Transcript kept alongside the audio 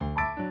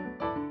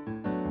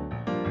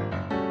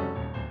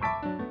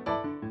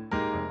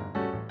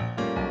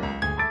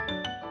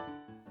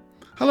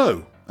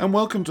Hello, and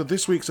welcome to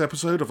this week's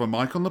episode of A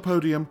Mic on the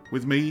Podium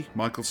with me,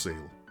 Michael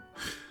Seal.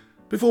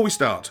 Before we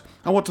start,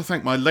 I want to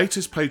thank my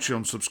latest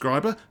Patreon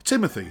subscriber,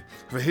 Timothy,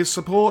 for his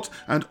support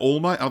and all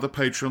my other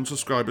Patreon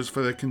subscribers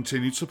for their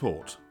continued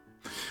support.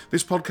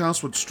 This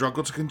podcast would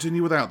struggle to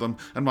continue without them,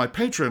 and my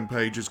Patreon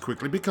page is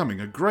quickly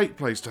becoming a great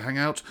place to hang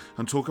out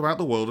and talk about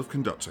the world of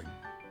conducting.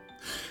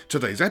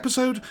 Today's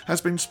episode has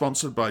been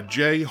sponsored by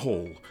Jay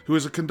Hall, who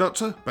is a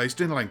conductor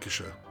based in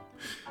Lancashire.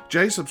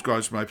 Jay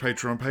subscribes to my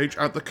Patreon page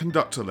at the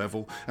conductor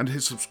level, and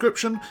his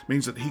subscription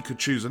means that he could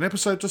choose an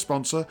episode to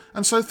sponsor,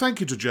 and so thank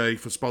you to Jay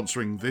for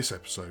sponsoring this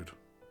episode.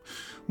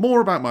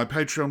 More about my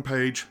Patreon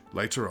page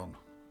later on.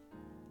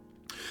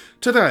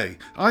 Today,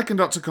 I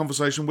conduct a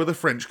conversation with a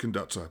French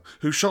conductor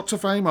who shot to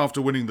fame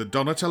after winning the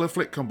Donatello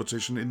Flick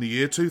competition in the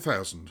year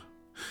 2000.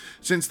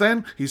 Since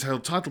then, he's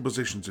held title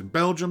positions in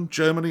Belgium,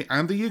 Germany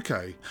and the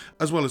UK,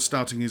 as well as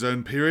starting his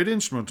own period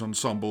instrument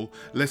ensemble,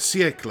 Les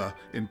Siècles,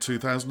 in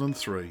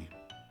 2003.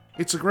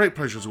 It's a great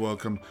pleasure to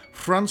welcome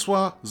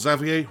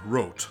François-Xavier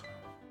Roth.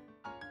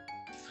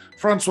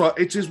 François,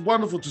 it is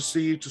wonderful to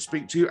see you, to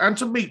speak to you, and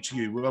to meet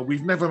you.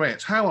 We've never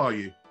met. How are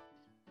you?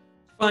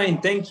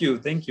 Fine, thank you.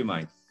 Thank you,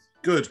 Mike.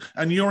 Good.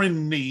 And you're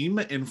in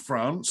Nîmes in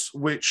France,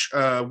 which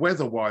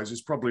weather-wise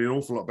is probably an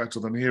awful lot better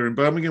than here in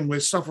Birmingham. We're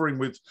suffering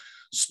with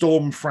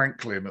Storm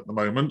Franklin at the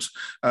moment,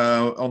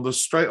 on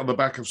the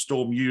back of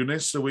Storm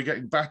Eunice, so we're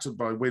getting battered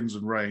by winds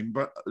and rain,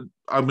 but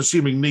I'm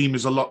assuming Nîmes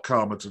is a lot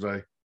calmer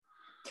today.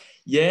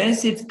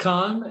 Yes, it's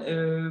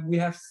calm. We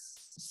have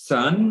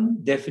sun,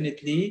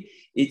 definitely.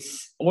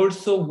 It's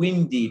also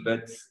windy,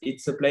 but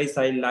it's a place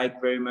I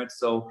like very much.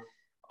 So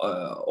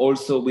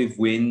also with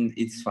wind,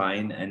 it's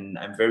fine. And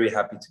I'm very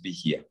happy to be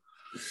here.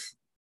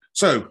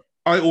 So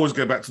I always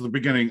go back to the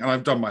beginning, and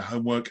I've done my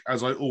homework,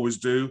 as I always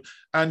do.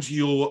 And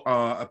you're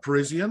a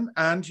Parisian,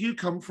 and you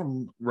come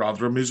from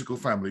rather a musical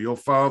family. Your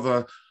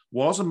father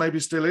was, and maybe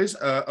still is,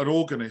 an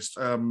organist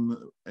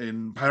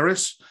in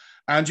Paris,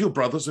 and your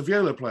brother's a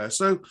viola player.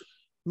 So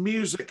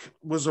music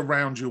was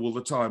around you all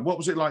the time. What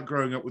was it like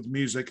growing up with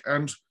music,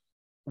 and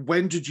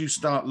when did you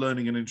start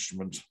learning an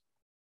instrument?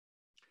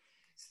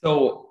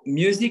 So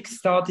music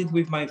started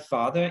with my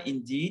father,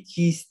 indeed.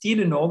 He's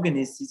still an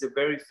organist. He's a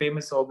very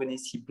famous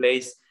organist. He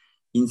plays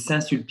in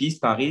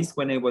Saint-Sulpice, Paris.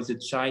 When I was a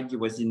child, he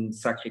was in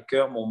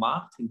Sacré-Cœur,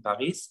 Montmartre, in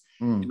Paris.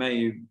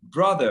 My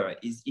brother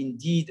is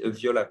indeed a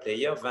viola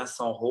player,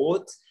 Vincent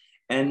Roth.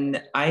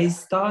 And I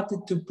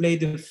started to play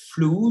the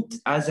flute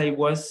as I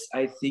was,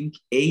 I think,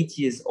 8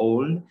 years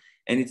old.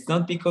 And it's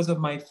not because of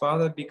my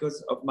father,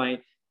 because of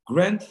my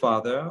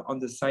grandfather on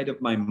the side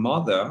of my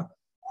mother,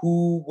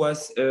 who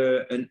was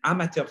an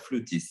amateur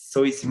flutist.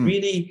 So it's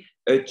really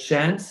a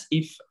chance.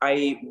 If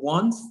I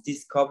once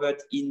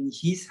discovered in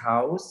his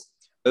house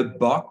a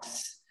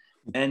box,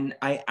 and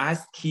I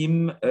asked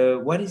him,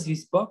 what is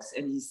this box?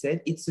 And he said,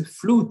 it's a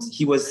flute.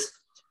 He was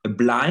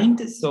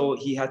blind, so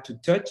he had to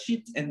touch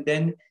it, and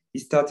then he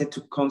started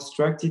to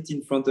construct it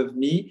in front of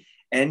me.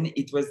 And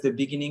it was the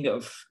beginning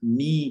of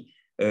me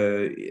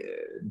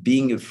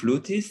being a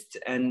flutist.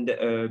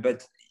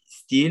 But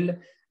still,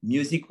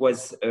 music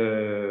was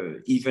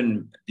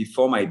even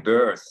before my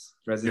birth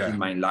present in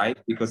my life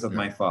because of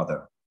my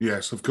father.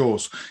 Yes, of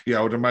course. Yeah,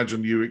 I would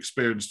imagine you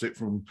experienced it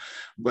from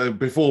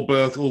before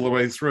birth all the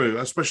way through,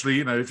 especially,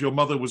 if your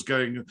mother was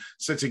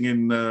sitting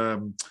in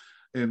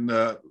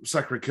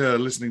Sacré-Cœur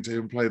listening to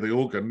him play the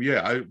organ.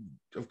 Yeah,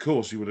 of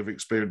course you would have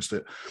experienced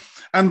it.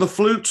 And the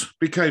flute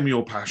became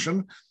your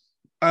passion.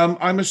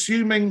 I'm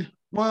assuming,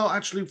 well,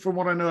 actually, from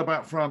what I know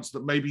about France,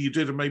 that maybe you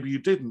did and maybe you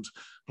didn't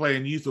play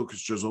in youth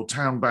orchestras or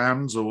town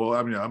bands, or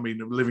I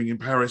mean, living in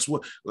Paris.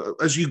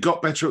 As you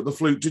got better at the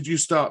flute, did you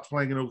start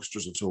playing in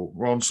orchestras at all,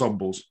 or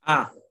ensembles?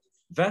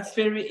 That's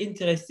very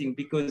interesting,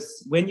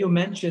 because when you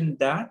mentioned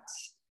that,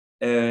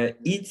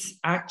 it's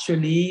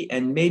actually,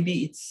 and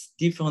maybe it's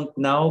different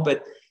now,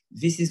 but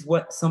this is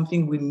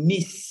something we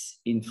miss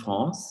in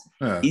France,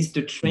 is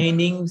the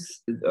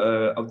trainings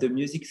of the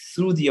music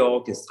through the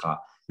orchestra.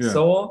 Yeah.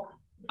 So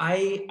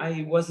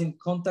I was in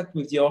contact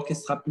with the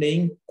orchestra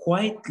playing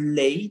quite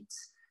late.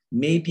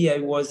 Maybe I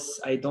was,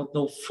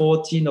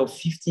 14 or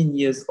 15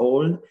 years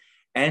old.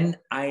 And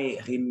I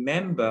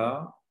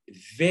remember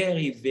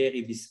very,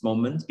 very this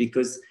moment,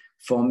 because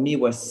for me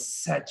was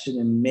such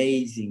an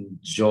amazing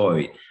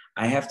joy.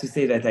 I have to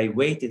say that I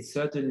waited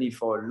certainly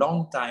for a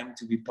long time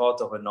to be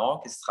part of an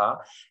orchestra.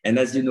 And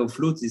as you know,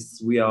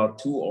 flutists, we are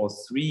 2 or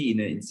 3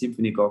 in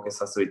symphonic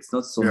orchestra, so it's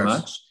not so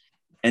much.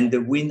 And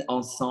the wind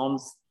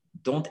ensembles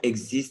don't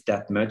exist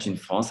that much in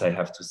France, I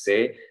have to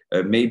say.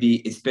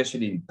 Maybe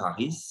especially in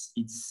Paris,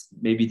 it's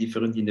maybe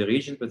different in the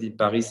region, but in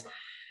Paris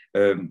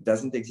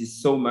doesn't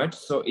exist so much.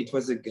 So it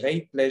was a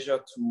great pleasure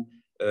to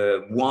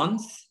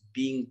once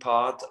being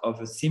part of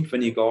a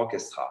symphonic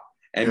orchestra.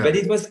 But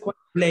it was quite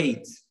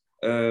late.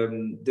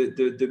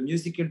 The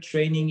musical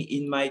training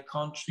in my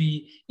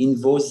country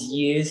in those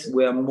years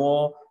were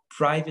more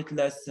private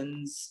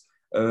lessons,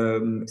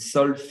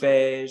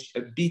 solfège,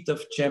 a bit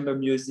of chamber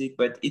music,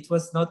 but it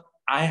was not,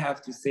 I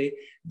have to say,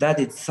 that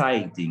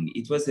exciting.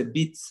 It was a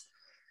bit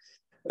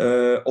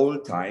all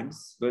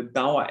times, but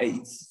now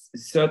it's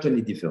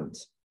certainly different.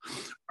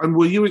 And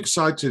were you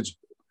excited?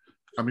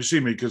 I'm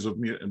assuming because of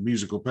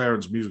musical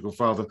parents, musical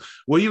father.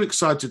 Were you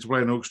excited to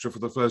play an orchestra for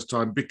the first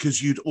time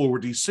because you'd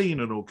already seen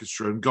an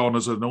orchestra and gone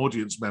as an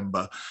audience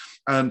member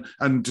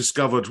and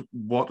discovered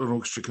what an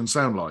orchestra can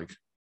sound like?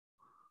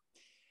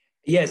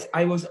 Yes,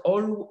 I was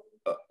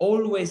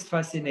always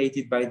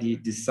fascinated by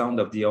the sound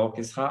of the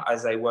orchestra,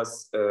 as I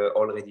was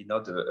already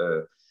not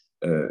a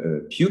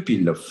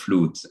pupil of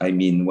flute. I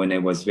mean, when I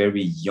was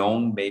very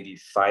young, maybe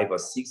 5 or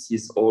 6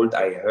 years old,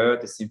 I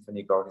heard the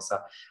symphonic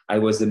orchestra. I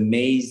was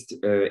amazed,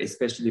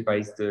 especially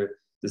by the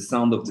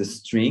sound of the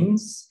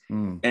strings.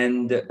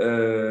 And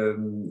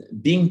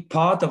being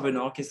part of an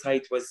orchestra,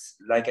 it was,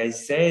 like I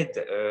said,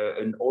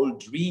 an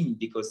old dream,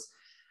 because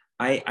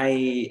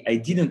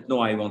I didn't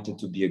know I wanted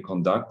to be a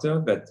conductor,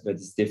 but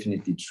it's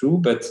definitely true.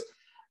 But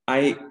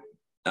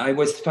I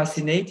was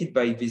fascinated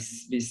by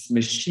this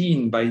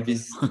machine, by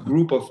this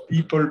group of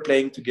people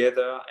playing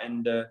together,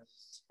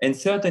 and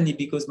certainly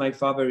because my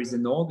father is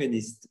an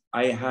organist,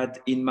 I had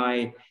in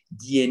my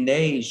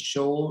DNA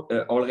show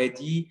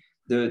already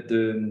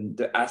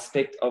the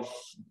aspect of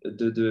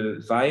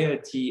the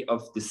variety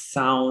of the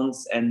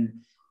sounds, and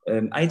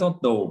I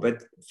don't know,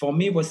 but for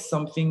me it was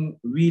something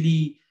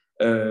really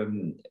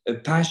a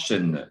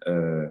passion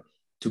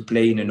to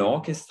play in an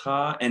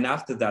orchestra. And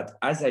after that,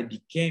 as I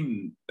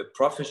became a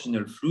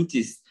professional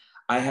flutist,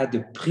 I had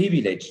the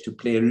privilege to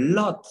play a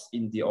lot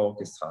in the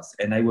orchestras,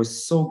 and I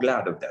was so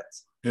glad of that.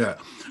 Yeah.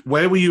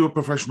 Where were you a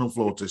professional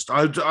flautist?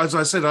 As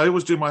I said, I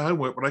always do my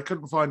homework, but I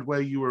couldn't find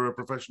where you were a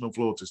professional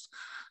flautist.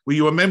 Were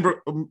you a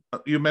member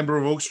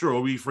of orchestra,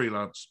 or were you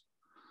freelance?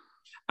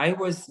 I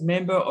was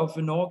member of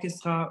an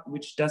orchestra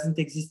which doesn't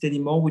exist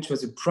anymore, which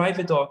was a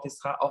private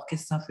orchestra,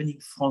 Orchestre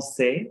Symphonique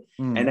Français.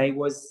 And I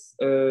was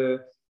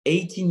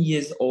 18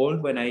 years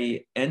old when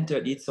I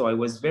entered it. So I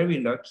was very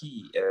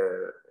lucky,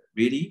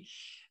 really.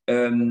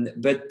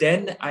 But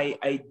then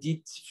I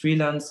did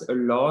freelance a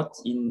lot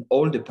in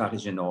all the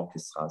Parisian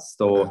orchestras.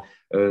 So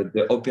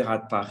the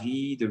Opéra de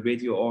Paris, the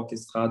Radio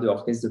Orchestra, the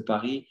Orchestre de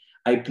Paris.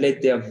 I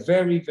played there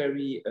very,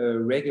 very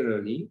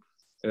regularly.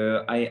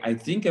 I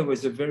think I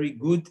was a very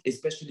good,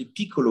 especially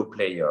piccolo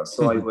player.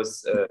 So I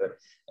was,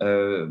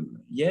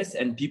 yes,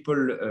 and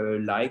people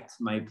liked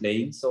my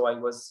playing. So I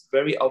was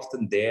very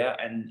often there,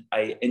 and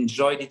I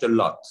enjoyed it a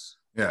lot.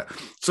 Yeah.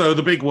 So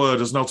the big word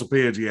has not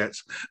appeared yet.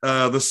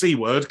 The C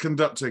word,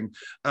 conducting.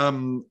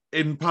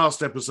 In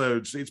past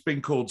episodes, it's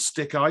been called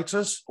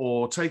stickitis,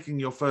 or taking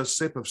your first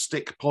sip of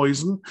stick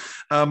poison.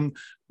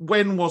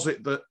 When was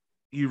it that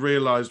you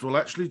realised, well,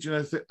 actually, do you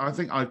know, I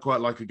think I'd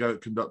quite like a go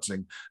at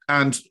conducting?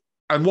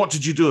 And what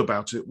did you do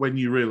about it when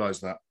you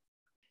realised that?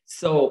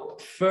 So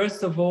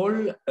first of all,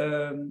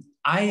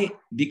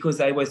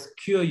 because I was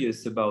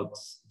curious about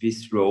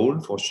this role,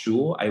 for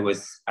sure, I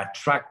was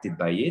attracted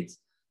by it.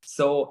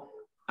 So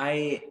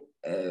I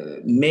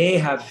may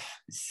have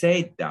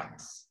said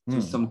that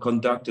to some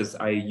conductors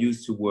I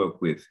used to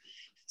work with.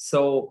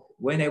 So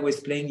when I was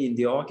playing in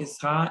the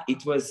orchestra,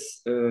 it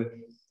was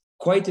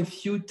quite a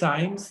few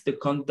times the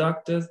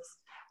conductors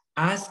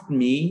asked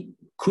me,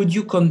 could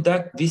you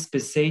conduct this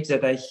passage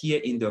that I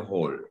hear in the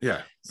hall?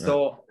 Yeah.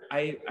 So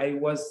I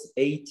was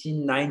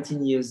 18,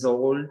 19 years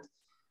old.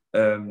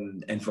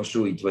 And for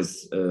sure, it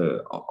was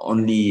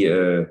only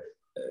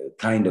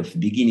kind of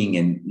beginning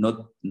and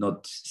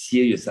not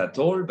serious at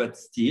all. But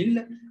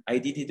still, I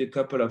did it a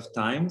couple of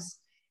times.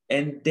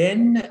 And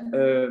then,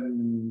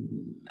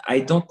 I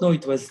don't know,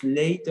 it was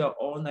later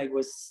on, I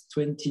was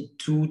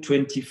 22,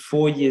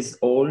 24 years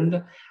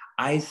old.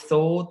 I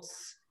thought,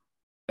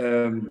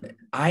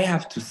 I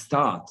have to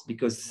start,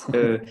 because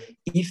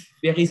if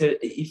there is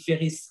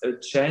a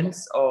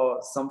chance or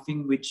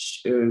something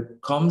which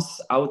comes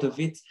out of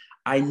it,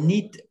 I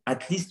need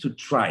at least to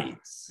try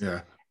it.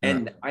 Yeah.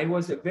 And I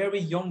was a very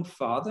young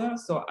father,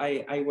 so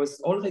I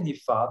was already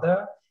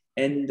father.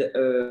 And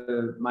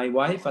my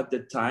wife at the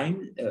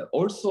time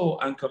also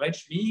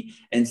encouraged me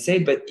and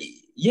said, but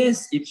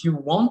yes, if you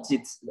want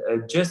it,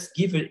 just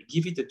give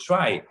it a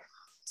try.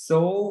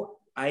 So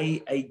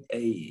I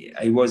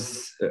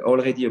was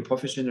already a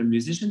professional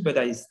musician, but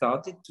I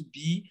started to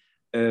be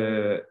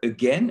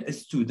again a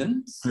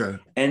student,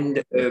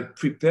 and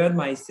prepared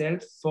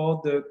myself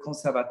for the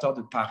Conservatoire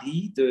de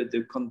Paris,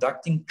 the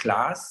conducting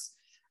class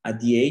at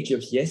the age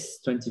of,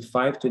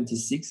 25,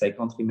 26, I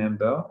can't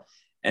remember.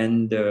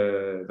 And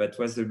that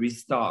was a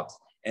restart.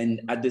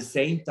 And at the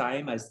same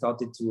time, I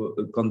started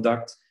to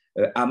conduct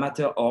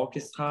amateur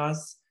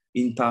orchestras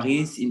in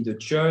Paris, in the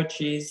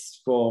churches,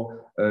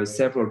 for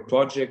several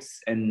projects,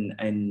 and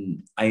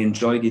I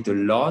enjoyed it a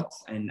lot.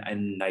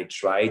 And I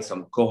tried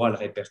some choral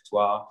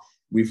repertoire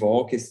with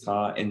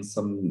orchestra and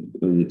some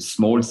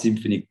small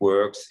symphonic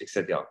works,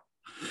 etc.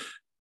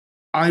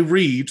 I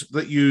read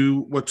that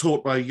you were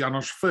taught by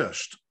Janos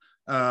Fürst,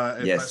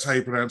 if that's how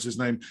you pronounce his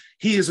name.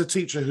 He is a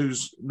teacher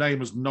whose name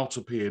has not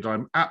appeared,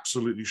 I'm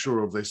absolutely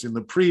sure of this, in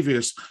the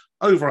previous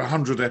over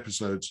 100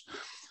 episodes.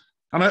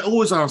 And I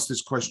always ask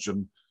this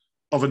question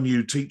of a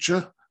new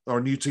teacher, or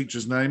a new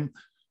teacher's name.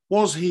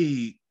 Was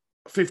he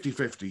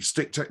 50-50,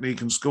 stick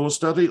technique and score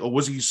study, or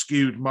was he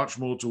skewed much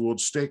more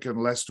towards stick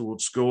and less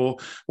towards score?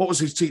 What was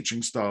his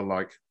teaching style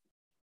like?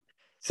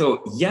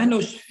 So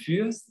Janos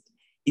Fürst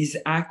is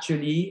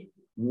actually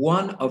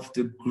one of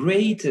the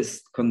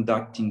greatest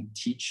conducting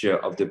teacher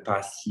of the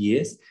past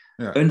years.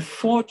 Yeah.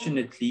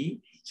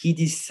 Unfortunately, he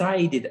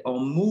decided or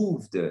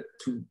moved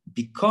to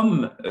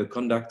become a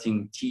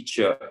conducting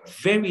teacher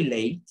very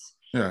late,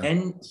 yeah.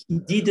 And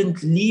he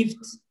didn't live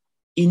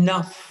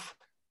enough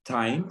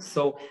time.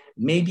 So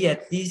maybe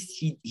at least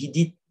he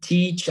did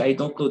teach, I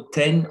don't know,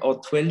 10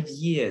 or 12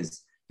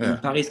 years, yeah. In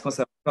Paris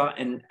Conservatoire,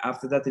 and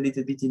after that a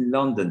little bit in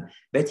London.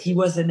 But he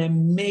was an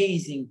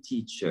amazing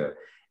teacher.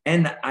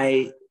 And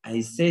I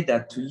say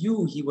that to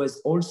you, he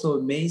was also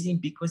amazing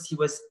because he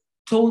was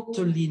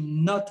totally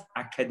not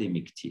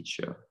academic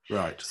teacher.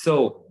 Right.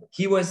 So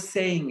he was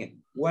saying,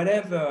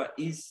 whatever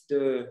is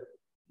the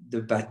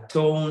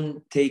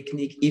baton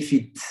technique, if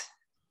it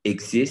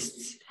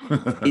exists,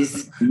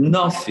 is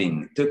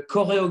nothing. The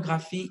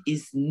choreography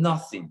is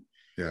nothing.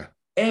 Yeah.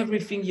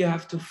 Everything you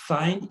have to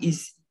find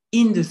is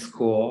in the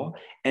score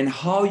and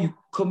how you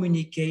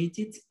communicate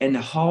it and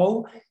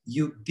how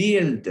you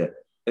build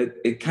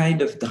a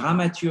kind of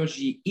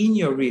dramaturgy in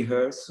your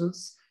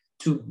rehearsals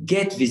to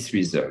get this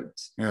result.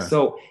 Yeah.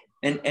 So,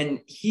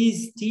 and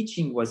his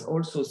teaching was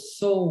also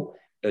so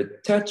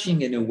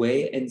touching in a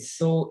way and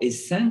so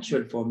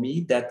essential for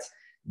me that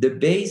the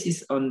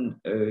basis on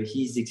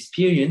his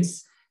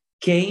experience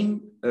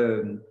came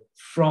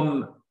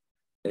from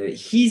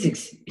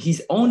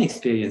his own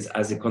experience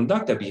as a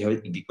conductor,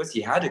 because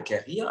he had a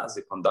career as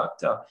a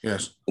conductor.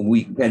 Yes.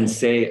 We can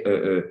say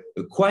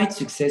a quite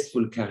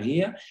successful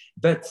career,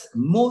 but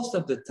most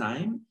of the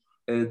time,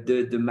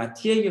 the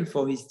material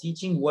for his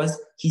teaching was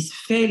his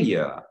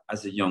failure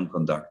as a young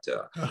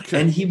conductor. Okay.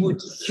 And he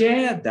would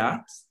share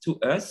that to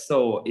us,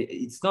 so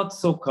it's not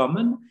so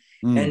common,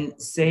 and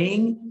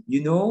saying,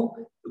 you know,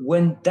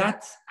 when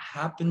that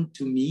happened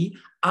to me,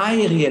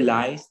 I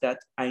realized that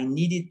I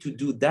needed to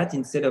do that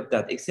instead of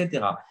that,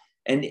 etc.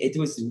 And it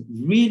was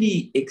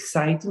really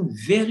exciting,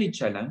 very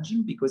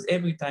challenging, because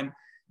every time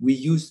we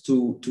used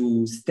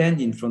to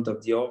stand in front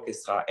of the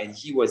orchestra and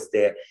he was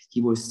there,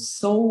 he was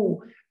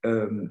so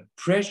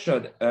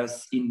pressured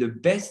us in the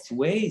best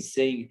way,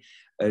 saying,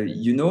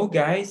 you know,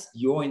 guys,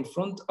 you're in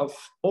front of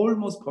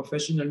almost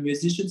professional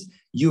musicians,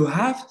 you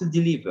have to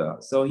deliver.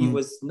 So he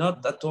was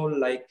not at all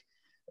like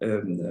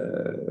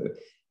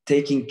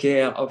taking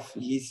care of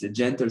his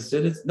gentle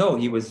students. No,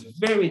 he was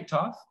very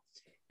tough.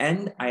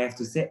 And I have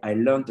to say, I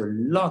learned a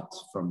lot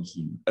from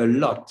him, a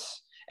lot.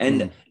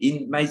 And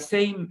in my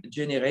same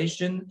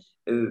generation,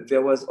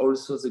 there was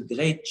also the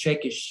great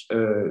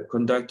Czechish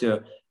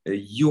conductor,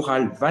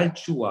 Jural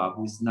Valchua,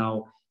 who's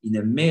now in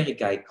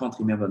America. I can't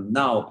remember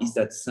now. Is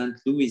that St.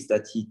 Louis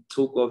that he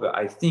took over?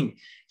 I think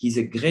he's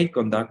a great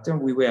conductor.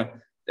 We were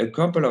a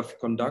couple of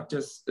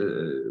conductors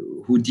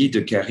who did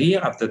a career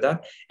after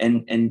that.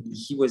 And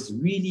he was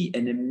really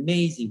an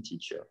amazing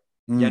teacher,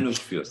 Janos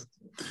Fürst.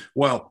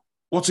 Well,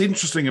 what's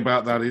interesting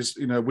about that is,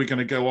 you know, we're going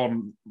to go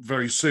on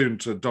very soon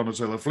to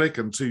Donatella Flick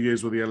and 2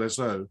 years with the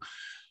LSO.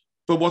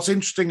 But what's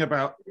interesting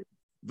about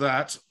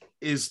that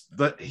is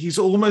that he's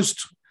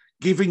almost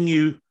giving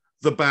you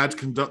the bad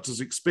conductor's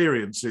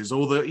experiences,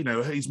 or the, you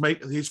know,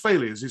 his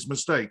failures, his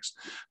mistakes,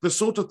 the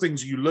sort of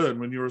things you learn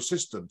when you're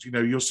assistant. You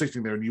know, you're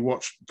sitting there and you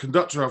watch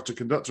conductor after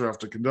conductor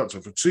after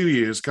conductor for 2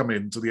 years come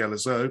into the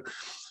LSO.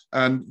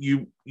 And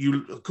you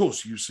of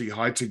course, you see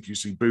Heitig, you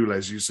see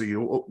Boulez, you see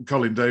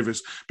Colin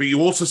Davis, but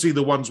you also see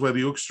the ones where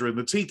the orchestra and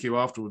the TQ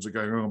afterwards are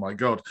going, oh my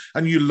God.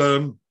 And you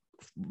learn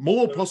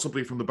more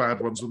possibly from the bad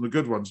ones than the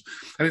good ones.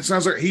 And it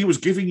sounds like he was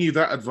giving you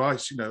that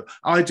advice, you know,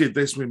 I did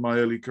this in my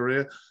early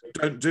career,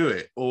 don't do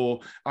it.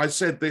 Or I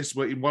said this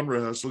in one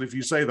rehearsal, if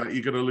you say that,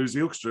 you're going to lose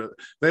the orchestra.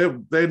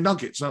 They're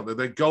nuggets, aren't they?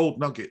 They're gold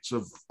nuggets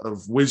of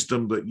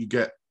wisdom that you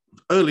get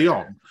early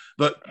on,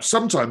 that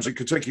sometimes it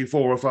could take you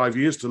 4 or 5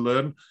 years to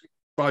learn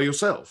by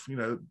yourself. You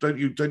know, don't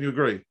you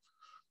agree?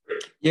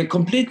 Yeah,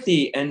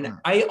 completely. And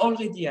I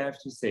have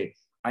to say,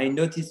 I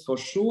noticed for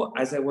sure,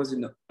 as I was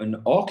an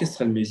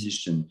orchestral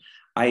musician,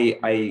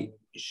 I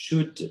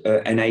should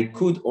and I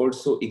could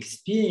also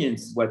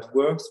experience what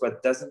works,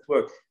 what doesn't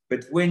work.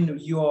 But when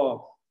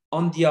you're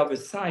on the other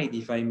side,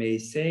 if I may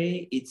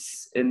say,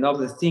 it's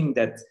another thing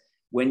that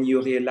when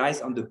you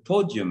realize on the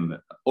podium,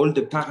 all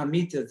the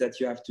parameters that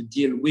you have to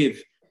deal with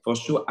for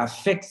sure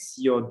affects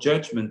your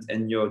judgment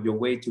and your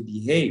way to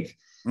behave.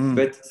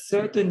 But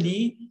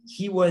certainly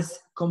he was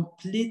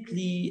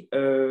completely,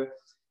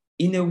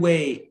 in a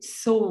way,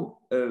 so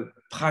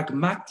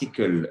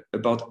pragmatical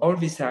about all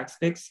these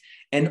aspects,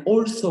 and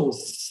also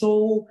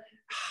so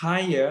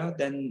higher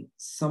than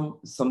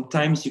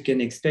sometimes you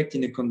can expect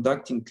in a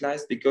conducting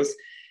class, because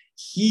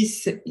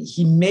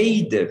he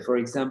made, for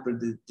example,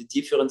 the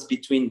difference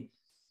between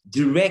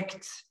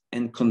direct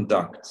and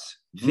conduct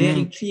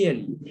very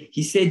clearly.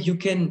 He said you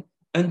can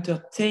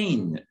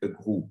entertain a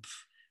group,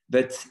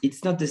 but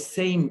it's not the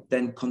same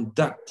than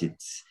conduct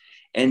it.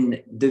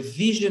 And the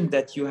vision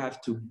that you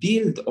have to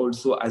build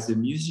also as a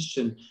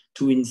musician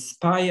to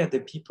inspire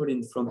the people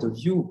in front of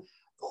you,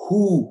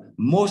 who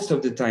most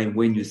of the time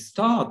when you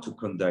start to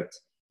conduct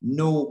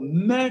know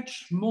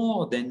much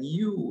more than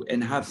you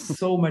and have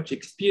so much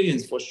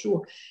experience for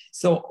sure.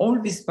 So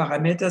all these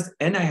parameters,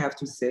 and I have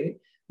to say,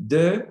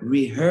 the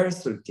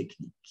rehearsal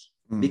technique.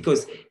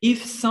 Because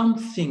if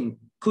something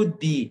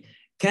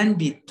can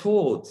be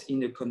taught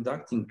in a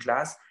conducting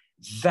class,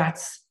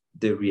 that's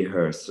the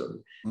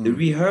rehearsal. The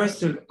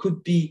rehearsal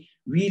could be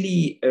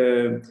really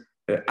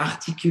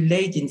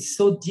articulate in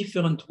so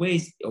different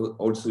ways.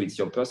 Also, it's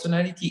your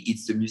personality,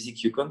 it's the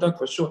music you conduct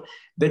for sure,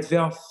 but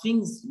there are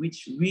things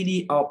which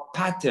really are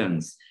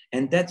patterns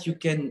and that you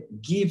can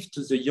give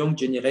to the young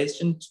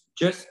generation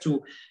just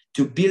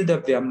to build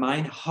up their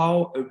mind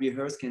how a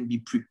rehearsal can be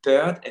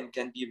prepared and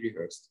can be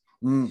rehearsed.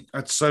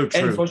 That's so true.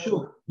 And for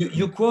sure,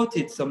 you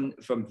quoted some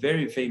from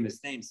very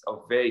famous names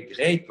of very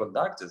great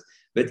conductors,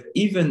 but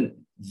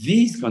even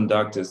these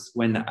conductors,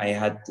 when I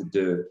had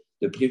the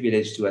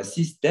privilege to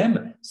assist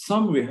them,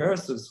 some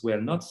rehearsals were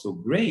not so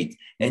great.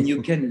 And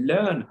you can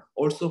learn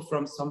also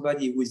from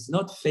somebody who is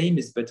not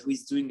famous, but who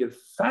is doing a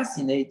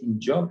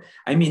fascinating job.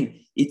 I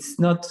mean, it's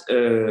not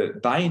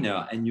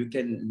binary, and you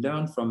can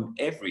learn from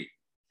every.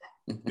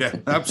 Yeah,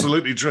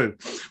 absolutely true.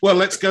 Well,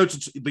 let's go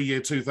to the year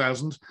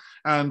 2000,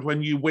 and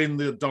when you win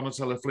the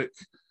Donatella Flick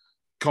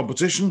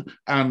competition,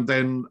 and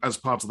then as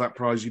part of that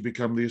prize, you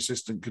become the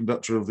assistant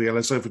conductor of the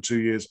LSO for 2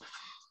 years.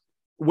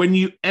 When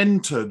you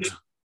entered,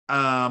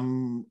 I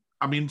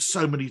mean,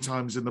 so many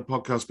times in the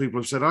podcast, people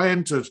have said, I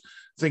entered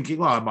thinking,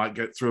 well, I might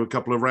get through a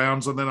couple of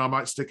rounds and then I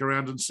might stick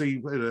around and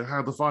see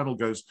how the final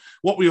goes.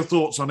 What were your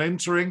thoughts on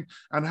entering,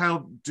 and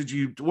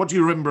what do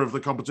you remember of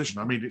the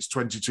competition? I mean, it's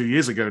 22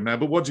 years ago now,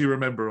 but what do you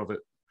remember of it?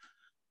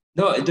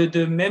 No,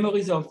 the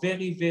memories are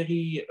very,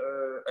 very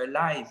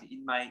alive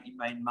in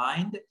my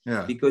mind,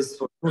 because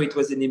for sure it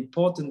was an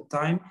important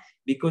time,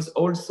 because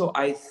also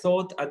I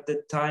thought at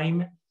the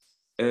time,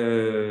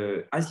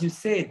 as you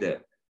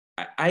said,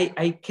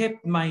 I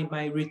kept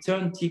my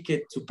return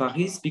ticket to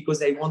Paris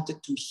because I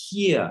wanted to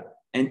hear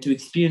and to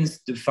experience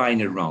the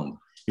final round.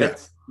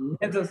 But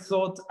never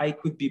thought I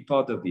could be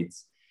part of it.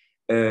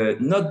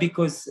 Not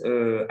because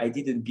I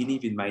didn't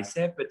believe in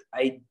myself, but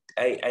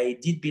I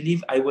did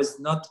believe I was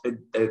not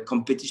a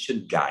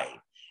competition guy.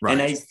 Right.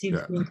 And I still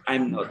think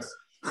I'm not.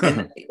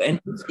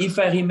 and if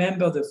I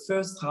remember the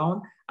first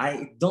round,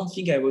 I don't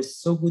think I was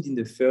so good in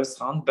the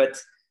first round,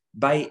 but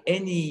by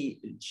any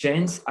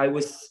chance, I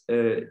was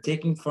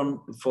taken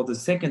for the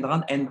second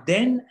round. And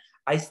then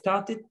I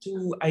started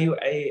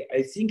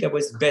I think I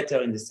was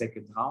better in the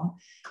second round.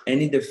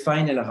 And in the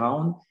final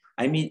round,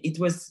 I mean, it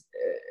was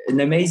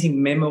an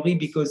amazing memory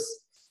because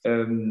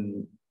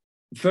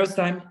first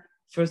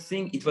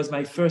thing, it was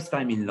my first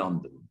time in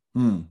London.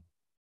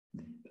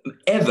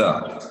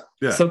 Ever.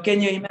 Yeah. So can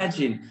you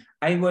imagine?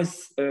 I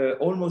was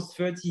almost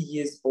 30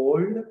 years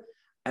old,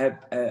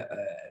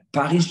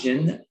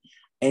 Parisian,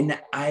 and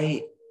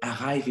I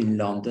arrive in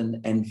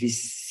London, and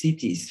this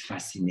city is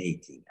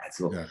fascinating as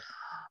well.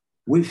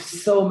 With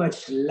so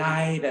much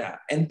light.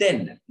 And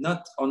then,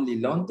 not only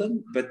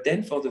London, but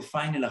then for the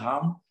final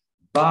round,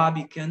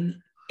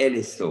 Barbican,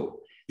 LSO.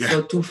 Yeah.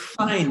 So to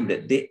find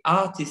the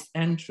artist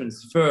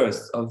entrance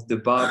first of the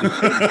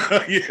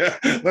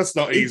Barbican, that's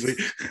not easy.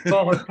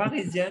 For a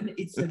Parisian,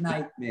 it's a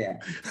nightmare.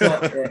 So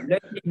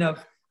lucky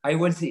enough, I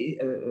was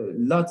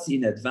lots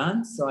in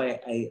advance, so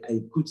I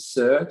could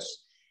search.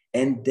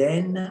 And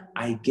then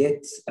I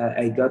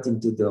got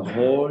into the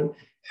hall,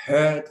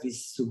 heard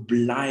this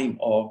sublime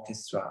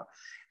orchestra,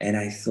 and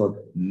I thought,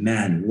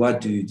 man,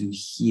 what do you do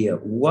here?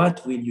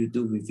 What will you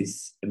do with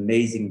this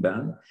amazing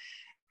band?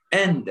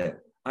 And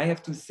I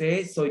have to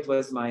say, so it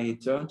was my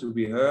turn to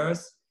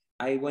rehearse.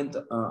 I went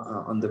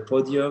on the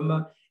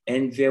podium,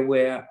 and they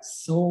were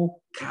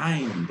so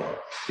kind.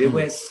 They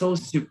were so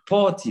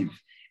supportive.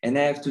 And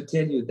I have to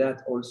tell you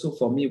that also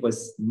for me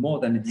was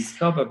more than a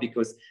discover,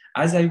 because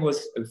as I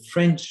was a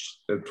French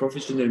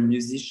professional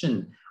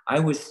musician, I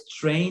was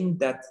trained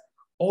that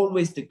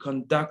always the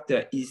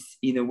conductor is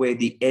in a way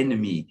the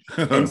enemy.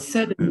 And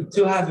suddenly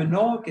to have an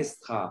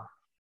orchestra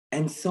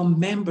and some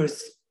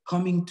members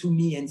coming to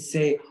me and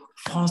say,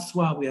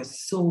 François, we are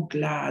so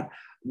glad.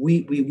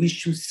 We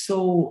wish you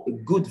so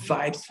good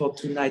vibes for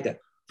tonight. That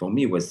for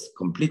me was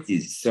completely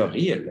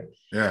surreal.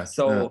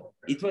 So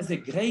it was a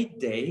great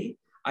day.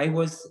 I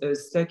was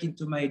stuck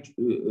into my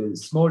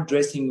small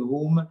dressing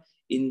room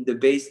in the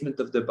basement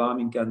of the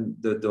Birmingham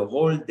the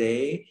whole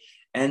day.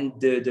 And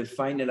the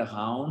final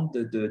round,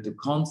 the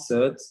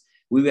concerts,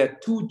 we were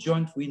two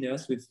joint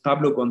winners with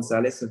Pablo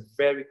Gonzalez, a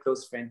very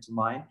close friend of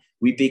mine.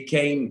 We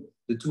became,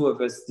 the two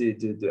of us,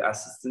 the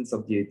assistants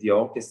of the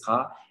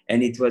orchestra.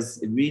 And it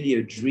was really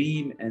a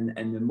dream and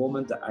a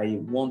moment that I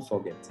won't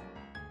forget.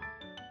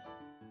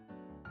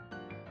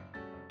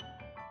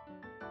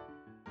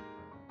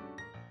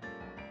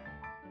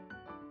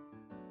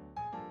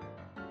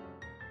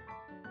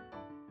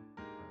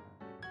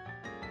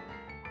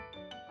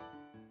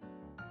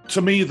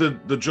 To me,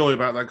 the joy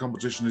about that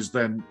competition is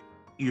then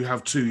you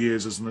have 2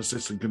 years as an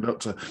assistant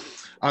conductor.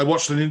 I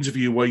watched an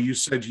interview where you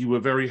said you were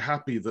very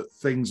happy that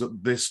things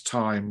at this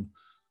time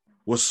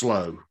were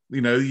slow.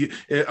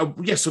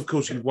 Yes, of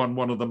course, you've won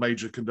one of the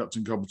major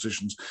conducting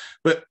competitions,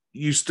 but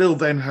you still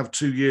then have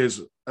 2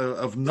 years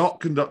of not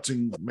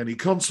conducting many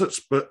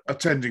concerts, but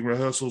attending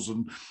rehearsals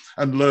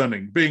and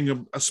learning,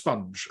 being a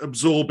sponge,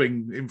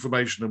 absorbing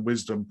information and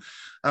wisdom.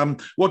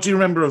 What do you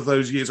remember of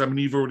those years? I mean,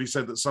 you've already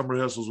said that some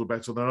rehearsals were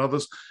better than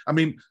others. I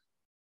mean,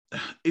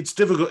 it's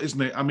difficult,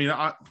 isn't it? I mean,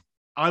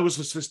 I was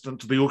assistant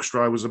to the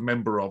orchestra I was a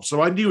member of,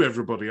 so I knew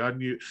everybody.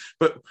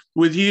 But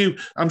with you,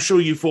 I'm sure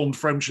you formed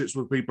friendships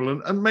with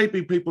people, and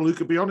maybe people who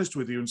could be honest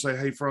with you and say,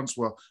 "Hey,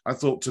 Francois, I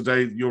thought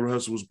today your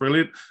rehearsal was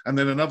brilliant," and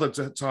then another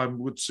time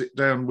would sit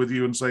down with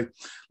you and say,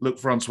 "Look,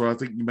 Francois, I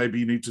think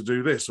maybe you need to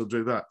do this or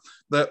do that."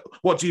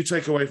 What do you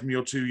take away from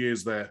your 2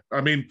 years there?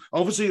 I mean,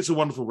 obviously it's a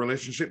wonderful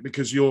relationship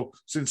because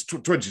since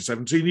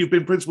 2017 you've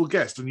been principal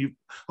guest, and you've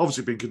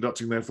obviously been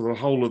conducting there for the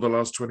whole of the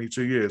last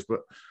 22 years,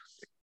 but.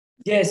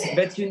 Yes,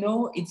 but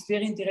it's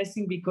very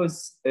interesting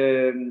because,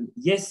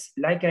 yes,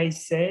 like I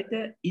said,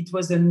 it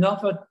was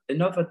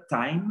another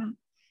time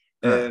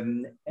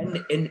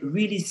and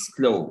really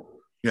slow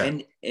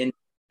and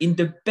in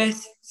the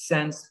best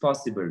sense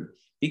possible.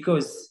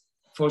 Because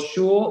for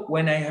sure,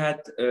 when I had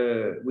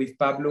with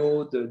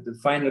Pablo the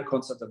final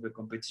concert of the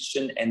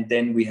competition, and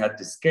then we had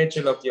the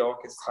schedule of the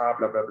orchestra,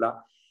 blah, blah, blah.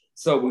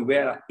 So we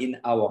were in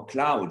our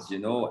clouds,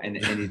 and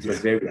it was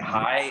very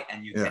high,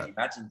 and you can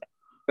imagine that.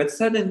 But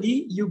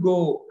suddenly you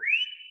go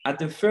at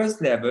the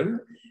first level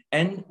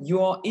and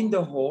you're in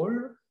the hall,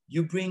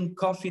 you bring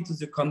coffee to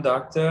the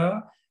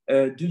conductor.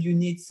 Do you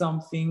need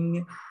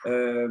something?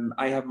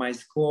 I have my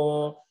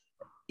score.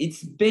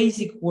 It's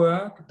basic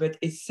work, but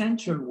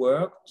essential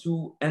work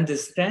to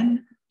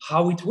understand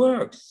how it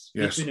works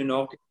between an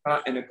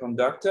orchestra and a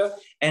conductor,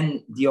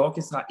 and the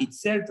orchestra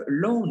itself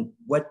alone,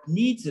 what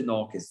needs an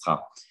orchestra.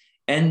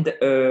 And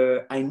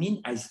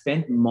I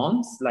spent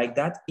months like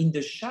that in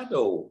the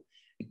shadow,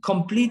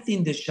 completely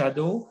in the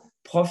shadow,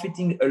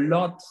 profiting a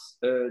lot,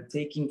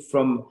 taking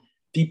from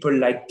people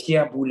like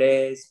Pierre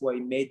Boulez, who I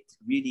met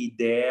really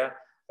there,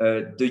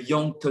 the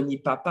young Tony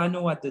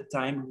Papano at the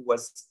time, who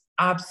was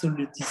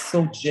absolutely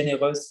so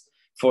generous,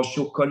 for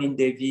sure, Colin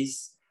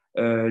Davis,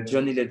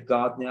 John Elliott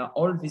Gardner,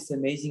 all these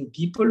amazing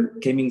people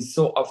coming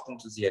so often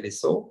to the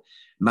LSO.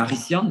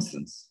 Maris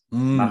Janssens,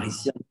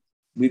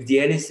 with the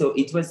LSO,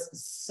 it was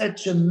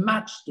such a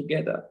match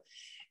together.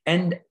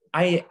 And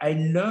I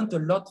learned a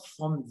lot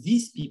from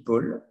these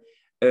people.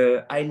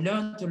 I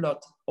learned a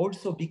lot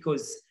also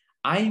because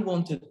I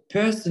wanted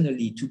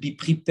personally to be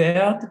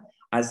prepared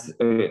as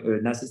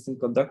an assistant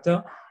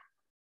conductor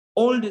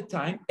all the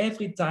time,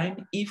 every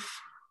time, if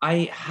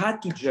I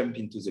had to jump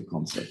into the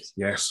concert.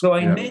 Yes. So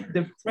I made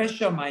the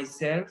pressure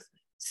myself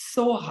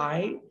so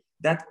high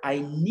that I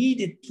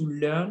needed to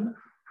learn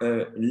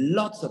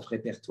lots of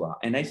repertoire.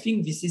 And I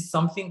think this is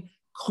something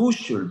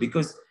crucial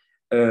because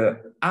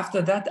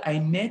after that, I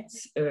met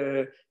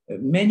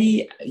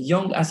many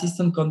young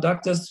assistant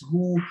conductors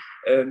who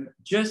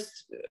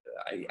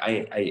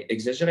I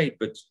exaggerate,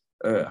 but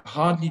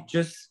hardly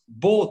just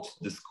bought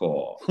the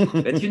score.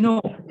 But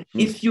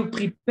if you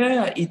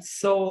prepare it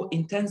so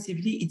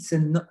intensively,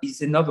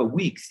 it's another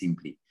week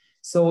simply.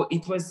 So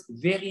it was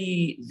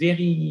very,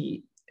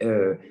 very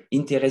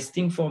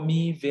interesting for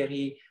me,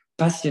 very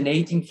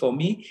fascinating for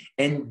me.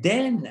 And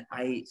then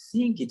I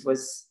think it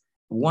was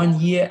 1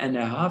 year and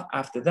a half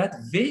after that,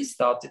 they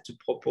started to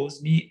propose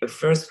me a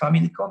first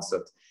family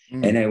concert.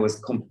 And I was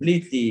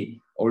completely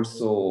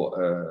also,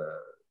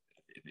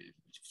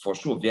 for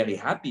sure, very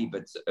happy,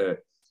 but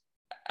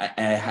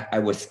I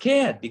was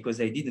scared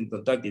because I didn't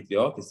contact the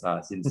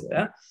orchestra since,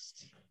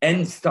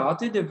 and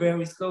started a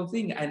very slow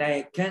thing. And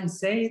I can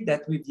say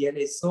that with the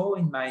LSO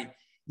in my,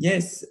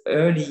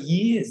 early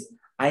years,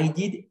 I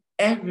did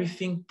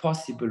everything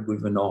possible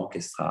with an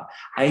orchestra.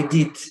 I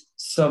did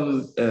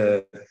some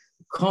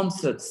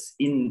concerts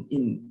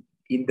in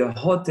the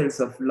hotels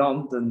of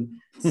London,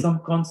 some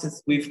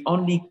concerts with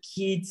only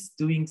kids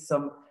doing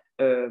some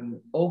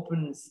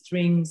open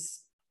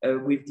strings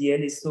with the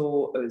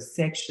LSO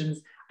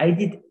sections. I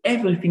did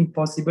everything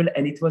possible,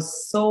 and it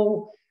was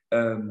so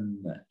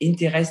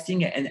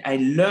interesting, and I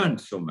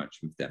learned so much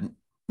with them.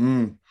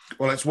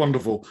 Well, that's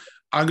wonderful.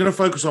 I'm going to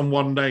focus on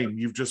one name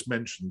you've just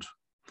mentioned,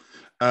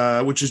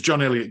 which is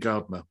John Elliott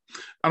Gardner.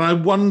 And I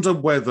wonder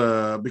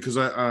whether, because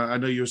I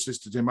know you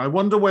assisted him, I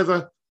wonder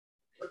whether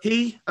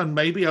he and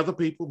maybe other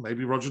people,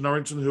 maybe Roger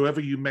Norrington,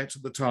 whoever you met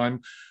at the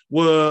time,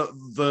 were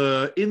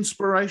the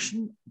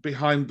inspiration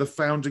behind the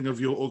founding of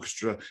your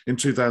orchestra in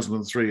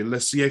 2003, Le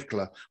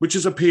Siècle, which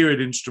is a period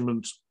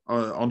instrument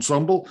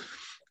ensemble.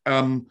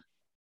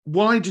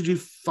 Why did you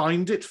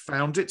found it,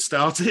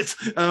 start it?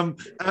 And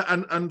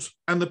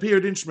the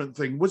period instrument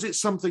thing, was it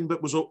something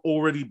that was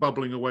already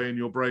bubbling away in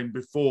your brain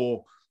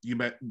before you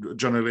met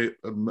John Elliott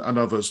and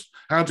others?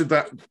 How did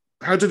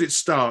it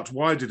start?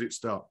 Why did it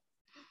start?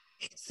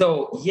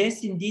 So,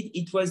 yes, indeed,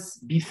 it was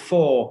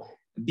before,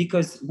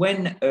 because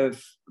when,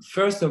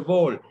 first of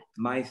all,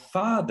 my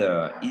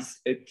father is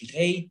a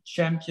great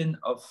champion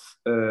of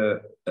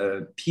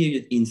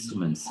period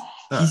instruments.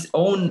 His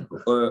own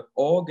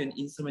organ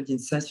instrument in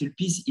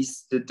Saint-Sulpice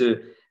is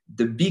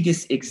the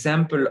biggest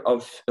example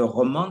of a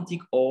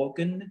romantic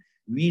organ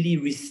really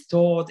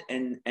restored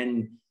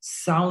and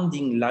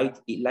sounding like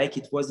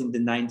it was in the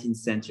 19th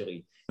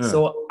century.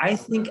 So I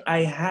think I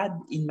had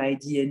in my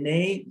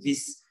DNA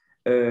this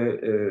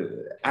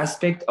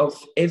aspect of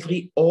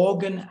every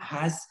organ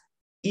has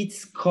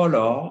its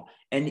color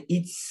and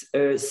its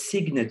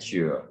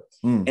signature.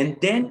 And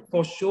then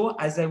for sure,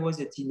 as I was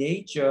a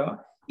teenager,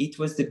 it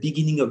was the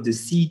beginning of the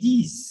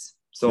CDs.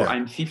 So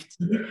I'm 50.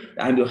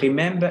 I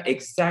remember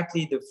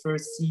exactly the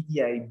first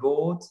CD I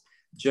bought,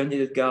 Johnny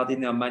the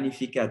Gardener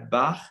Magnificat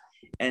Bach.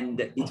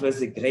 And it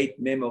was a great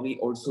memory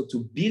also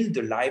to build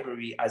a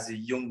library as a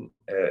young,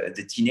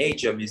 the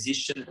teenager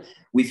musician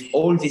with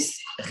all this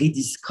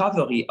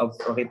rediscovery of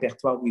a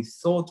repertoire we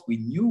thought we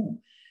knew.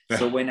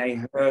 So when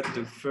I heard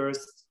the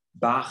first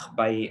Bach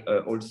by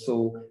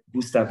also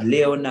Gustav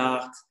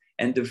Leonhardt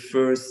and the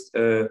first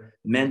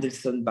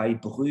Mendelssohn by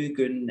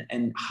Brüggen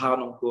and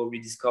Harnoncourt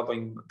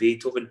rediscovering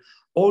Beethoven,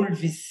 all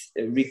these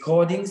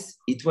recordings,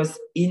 it was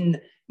in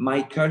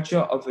my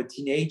culture of a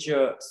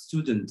teenager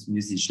student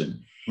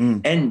musician.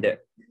 And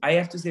I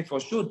have to say for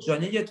sure,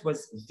 John Elliott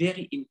was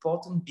very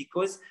important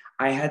because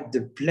I had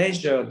the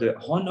pleasure, the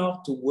honor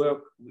to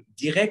work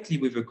directly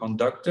with a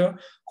conductor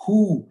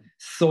who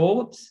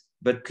thought,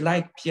 but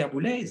like Pierre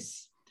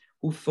Boulez,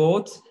 who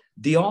thought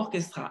the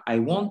orchestra I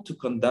want to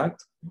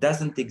conduct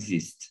doesn't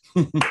exist.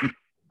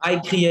 I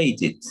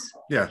create it.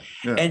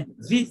 And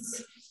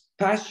this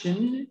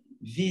passion,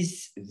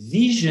 this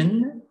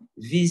vision,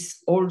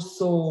 this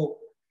also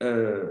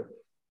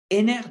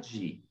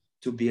energy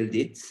to build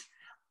it,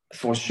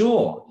 for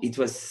sure, it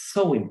was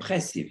so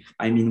impressive.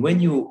 I mean,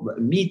 when you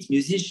meet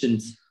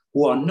musicians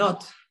who are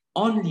not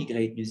only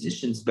great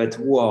musicians, but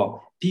who are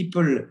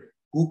people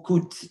who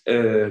could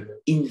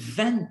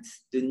invent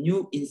the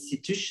new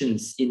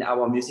institutions in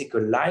our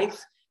musical life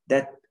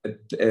that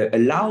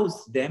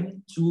allows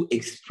them to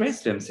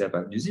express themselves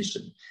as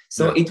musicians.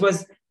 So it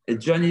was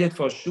John Elliott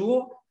for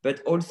sure,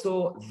 but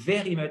also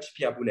very much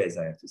Pierre Boulez,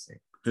 I have to say.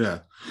 Yeah.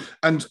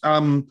 And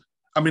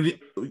I mean,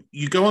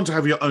 you go on to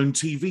have your own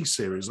TV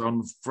series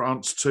on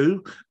France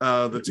 2,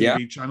 the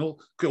TV channel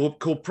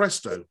called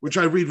Presto, which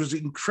I read was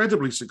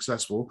incredibly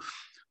successful.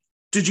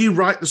 Did you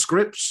write the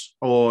scripts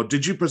or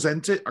did you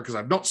present it? Because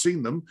I've not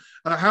seen them.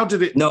 How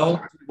did it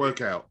work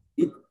out?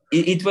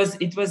 It was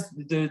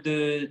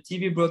the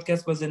TV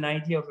broadcast was an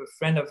idea of a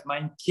friend of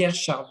mine, Pierre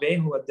Charvet,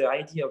 who had the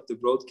idea of the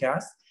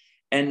broadcast.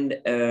 And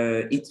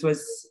it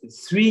was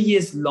 3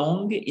 years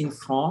long in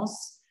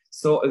France.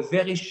 So a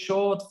very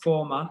short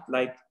format,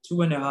 like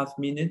 2.5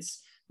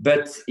 minutes,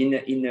 but in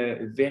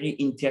a very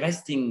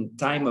interesting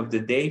time of the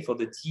day for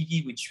the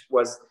TV, which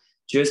was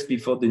just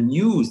before the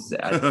news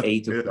at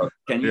 8 o'clock.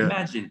 Can you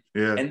imagine?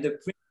 And the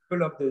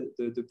principle of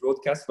the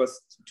broadcast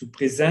was to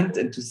present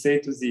and to say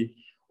to the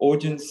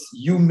audience,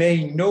 you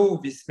may know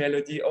this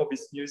melody or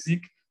this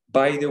music.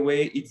 By the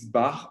way, it's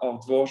Bach or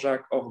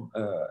Dvorak or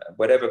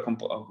whatever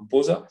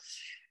composer.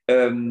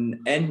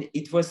 And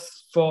it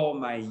was for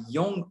my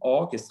young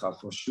orchestra,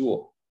 for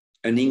sure,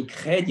 an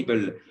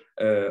incredible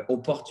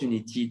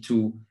opportunity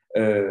to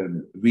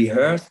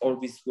rehearse all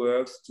these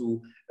works, to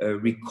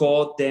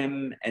record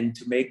them, and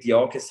to make the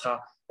orchestra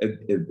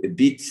a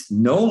bit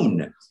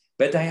known.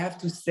 But I have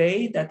to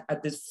say that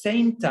at the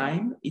same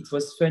time, it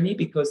was funny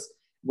because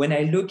when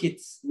I look at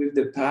with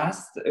the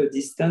past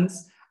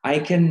distance, I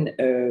can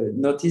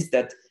notice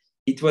that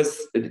it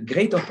was a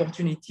great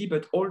opportunity,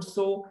 but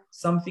also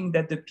something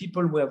that the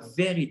people were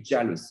very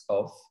jealous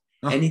of.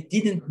 And it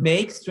didn't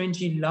make,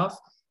 strangely enough,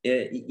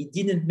 it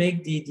didn't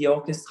make the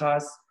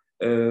orchestra's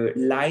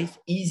life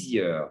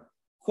easier.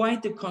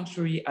 Quite the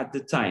contrary at the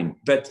time.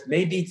 But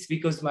maybe it's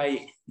because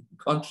my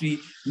country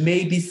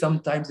may be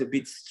sometimes a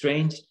bit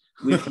strange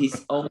with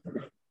his own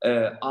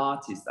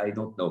artist. I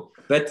don't know.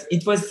 But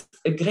it was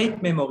a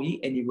great memory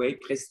anyway,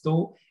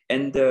 Presto.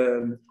 And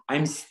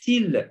I'm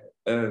still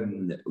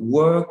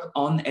work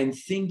on and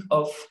think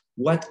of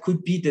what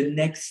could be the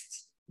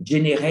next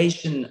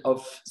generation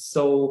of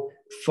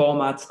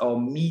formats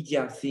or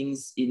media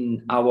things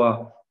in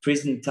our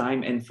present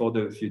time and for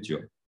the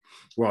future.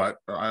 Right.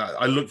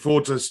 I look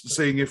forward to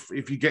seeing if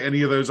you get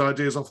any of those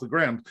ideas off the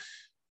ground.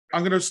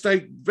 I'm going to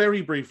stay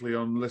very briefly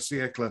on Les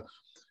Siècles.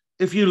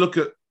 If you look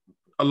at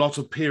a lot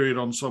of period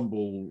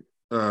ensemble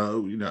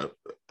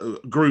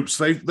groups,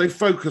 they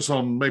focus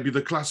on maybe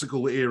the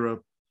classical era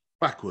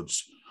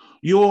backwards.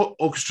 Your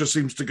orchestra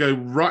seems to go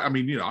right. I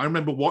mean, I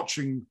remember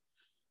watching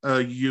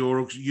you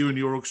and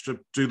your orchestra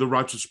do the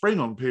Rite of Spring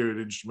on period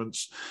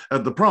instruments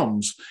at the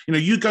proms.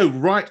 You go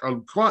right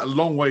quite a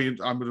long way,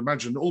 I would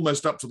imagine,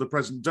 almost up to the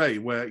present day,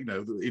 where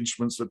the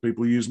instruments that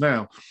people use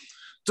now.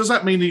 Does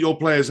that mean that your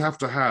players have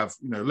to have,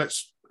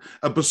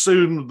 a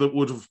bassoon that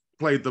would have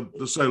played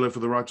the solo for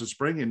the Rite of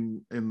Spring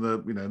in the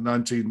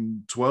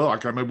 1912? I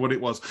can't remember what it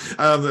was.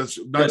 That's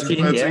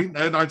 1913.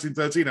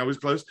 1913. I was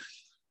close.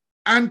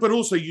 but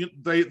also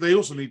they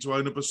also need to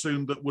own a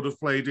bassoon that would have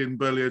played in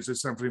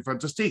Berlioz's Symphonie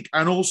Fantastique,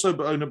 and also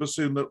own a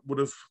bassoon that would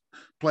have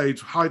played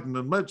Haydn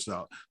and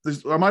Mozart.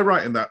 Am I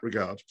right in that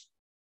regard?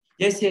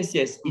 Yes.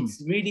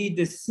 It's really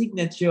the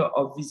signature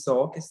of this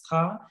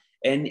orchestra,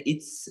 and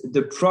it's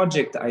the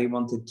project I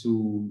wanted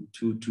to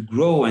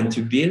grow and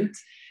to build.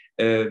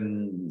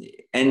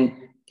 And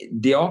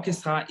the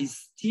orchestra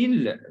is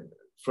still,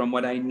 from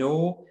what I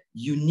know,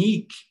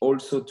 unique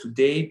also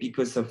today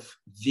because of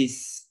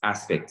this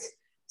aspect.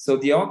 So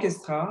the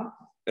orchestra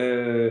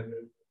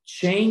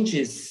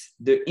changes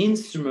the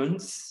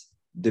instruments,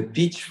 the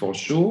pitch for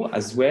sure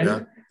as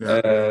well,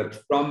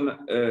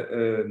 from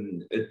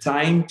a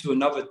time to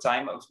another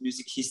time of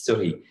music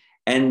history.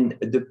 And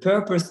the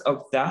purpose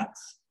of that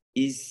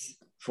is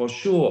for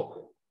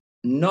sure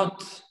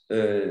not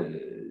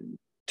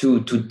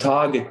to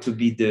target to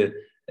be the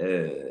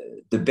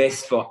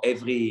best for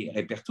every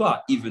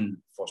repertoire.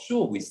 Even for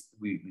sure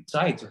we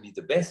try to be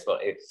the best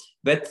for it,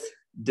 but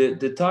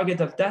the target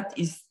of that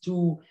is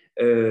to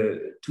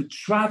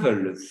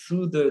travel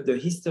through the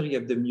history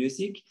of the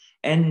music,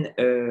 and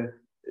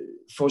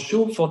for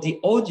sure for the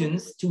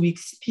audience to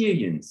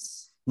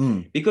experience.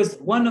 Because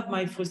one of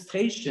my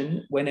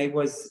frustration when I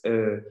was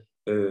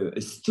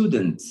a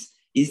student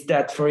is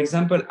that, for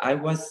example, I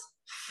was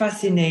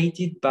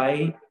fascinated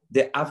by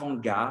the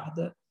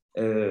avant-garde,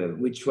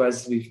 which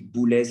was with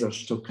Boulez or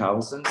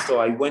Stockhausen. So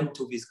I went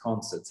to these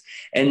concerts,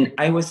 and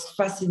I was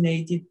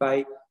fascinated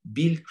by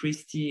Bill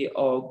Christie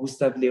or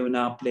Gustav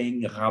Leonard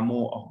playing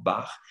Rameau or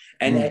Bach,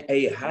 and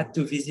I had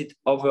to visit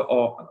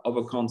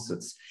other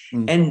concerts.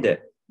 And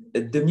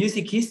the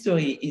music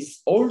history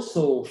is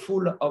also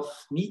full of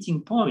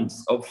meeting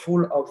points, or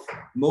full of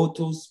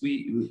mottos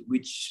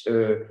which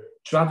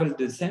travel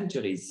the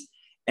centuries.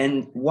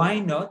 And why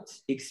not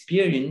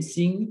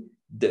experiencing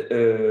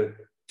the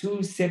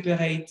two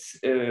separate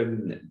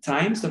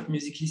times of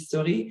music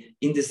history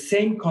in the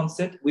same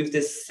concert with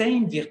the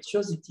same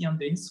virtuosity on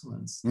the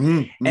instruments?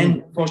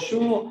 And for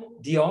sure,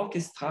 the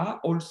orchestra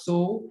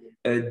also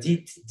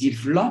did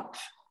develop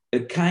a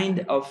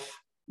kind of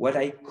what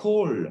I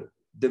call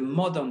the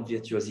modern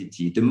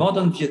virtuosity. The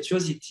modern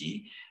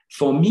virtuosity,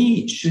 for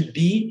me, should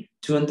be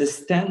to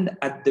understand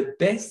at the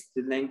best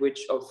the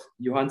language of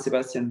Johann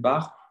Sebastian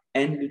Bach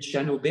and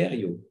Luciano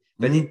Berio,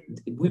 but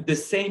with the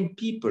same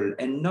people,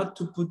 and not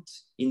to put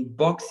in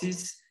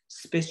boxes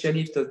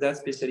specialist of that,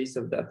 specialist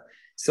of that.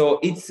 So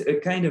it's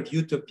a kind of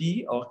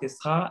utopia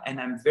orchestra, and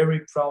I'm very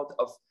proud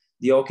of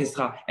the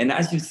orchestra. And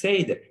as you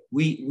said,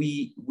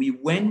 we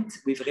went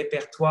with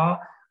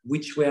repertoire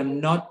which were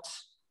not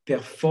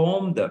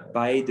performed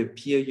by the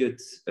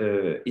period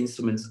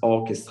instruments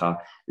orchestra,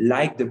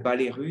 like the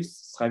Ballet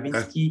Russe,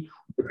 Stravinsky,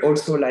 but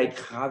also like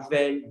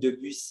Ravel,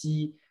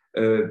 Debussy.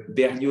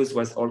 Berlioz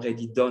was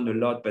already done a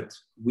lot, but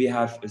we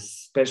have a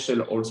special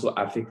also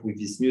affect with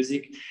this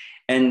music,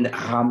 and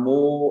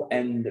Rameau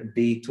and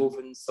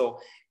Beethoven. So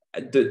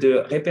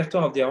the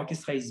repertoire of the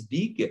orchestra is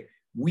big.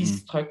 We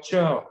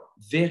structure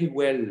very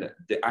well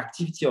the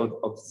activity of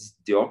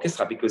the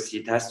orchestra because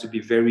it has to be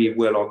very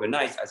well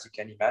organized, as you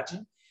can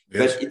imagine.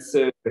 Yes. But it's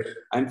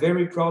I'm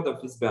very proud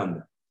of this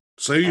band.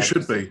 So you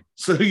should be.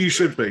 So you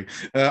should be.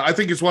 I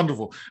think it's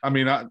wonderful. I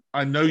mean,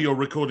 I know your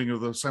recording of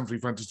the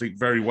Symphonie Fantastique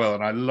very well,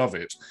 and I love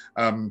it.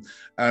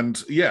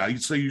 And yeah,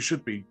 so you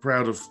should be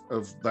proud of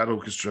that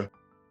orchestra.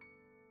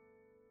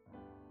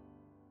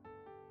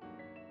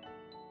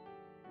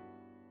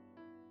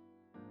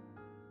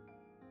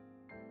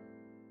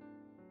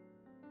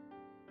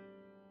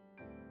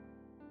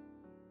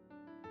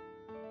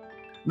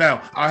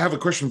 Now, I have a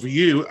question for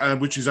you,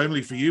 which is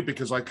only for you,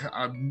 because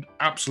I'm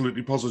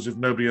absolutely positive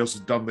nobody else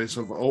has done this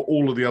of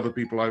all of the other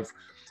people I've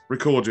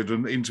recorded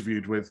and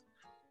interviewed with.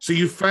 So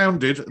you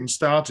founded and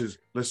started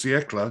Le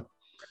Siècle,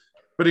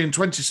 but in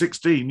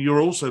 2016,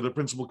 you're also the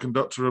principal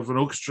conductor of an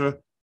orchestra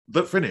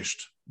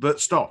that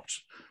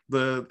stopped,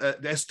 the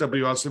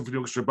SWR Symphony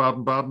Orchestra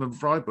Baden-Baden and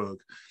Freiburg.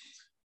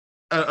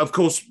 Of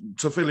course,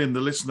 to fill in the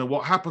listener,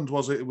 what happened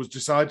was it was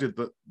decided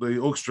that the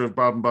Orchestra of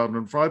Baden-Baden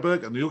and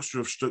Freiburg and the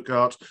Orchestra of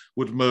Stuttgart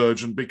would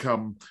merge and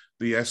become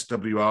the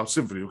SWR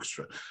Symphony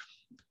Orchestra.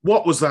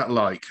 What was that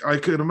like? I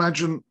can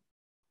imagine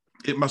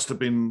it must have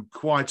been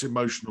quite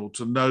emotional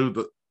to know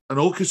that an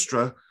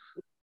orchestra,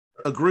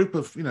 a group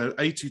of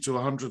 80 to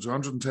 100 to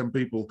 110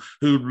 people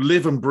who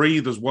live and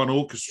breathe as one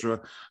orchestra,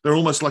 they're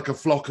almost like a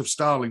flock of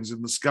starlings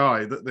in the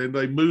sky, that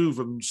they move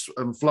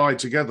and fly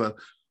together,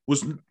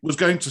 was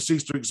going to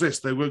cease to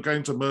exist. They were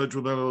going to merge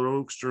with another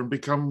orchestra and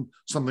become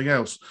something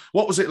else.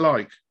 What was it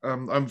like?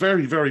 I'm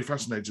very, very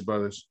fascinated by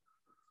this.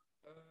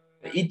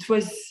 It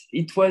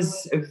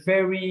was a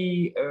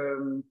very,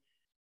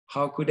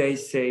 how could I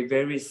say,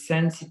 very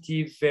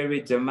sensitive,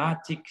 very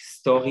dramatic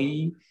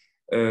story.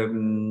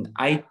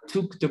 I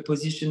took the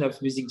position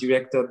of music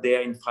director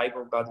there in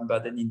Freiburg,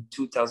 Baden-Baden in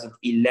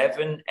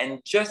 2011. And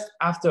just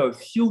after a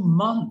few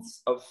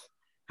months of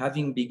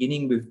having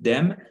beginning with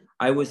them,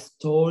 I was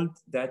told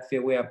that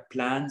there were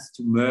plans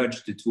to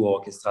merge the two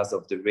orchestras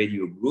of the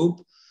radio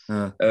group.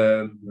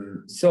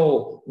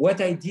 So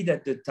what I did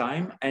at the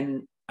time,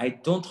 and I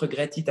don't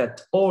regret it at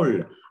all.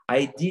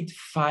 I did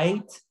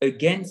fight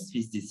against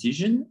this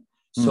decision.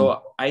 So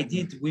I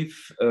did with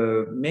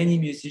many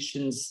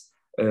musicians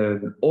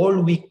all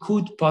we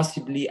could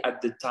possibly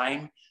at the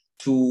time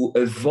to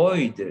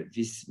avoid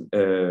this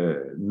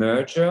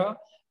merger.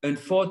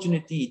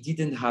 Unfortunately, it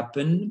didn't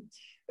happen.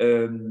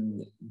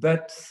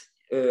 But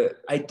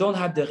I don't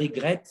have the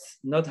regret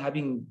not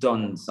having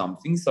done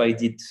something. So I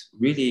did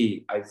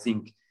really, I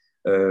think,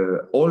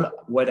 all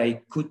what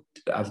I could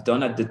have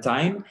done at the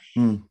time.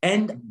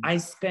 And I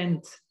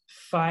spent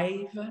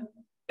 5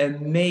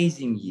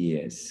 amazing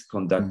years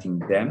conducting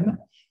them.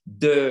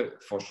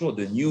 For sure,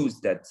 the news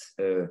that,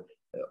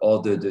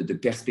 or the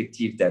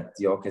perspective that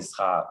the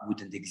orchestra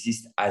wouldn't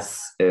exist as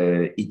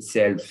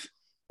itself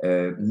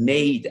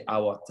made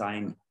our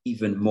time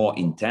even more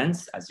intense,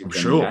 as you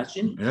can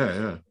imagine.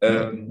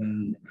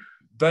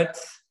 But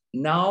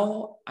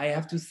now I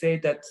have to say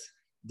that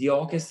the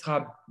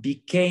orchestra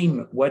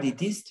became what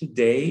it is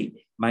today.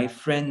 My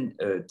friend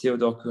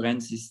Theodore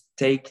Kurensis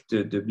take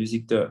the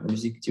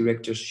music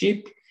directorship.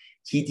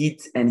 He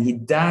did and he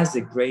does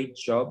a great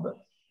job.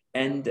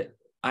 And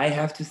I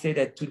have to say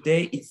that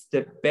today it's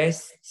the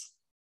best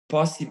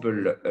possible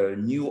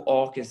new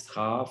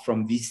orchestra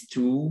from these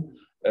two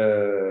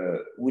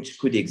which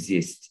could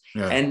exist.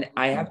 And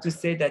I have to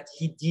say that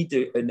he did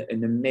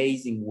an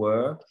amazing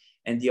work,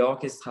 and the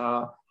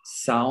orchestra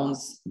sounds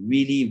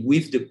really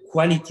with the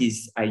qualities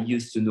I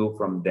used to know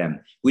from them,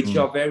 which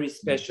are very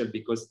special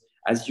because,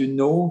 as you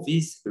know,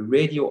 these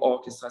radio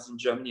orchestras in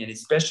Germany, and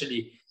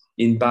especially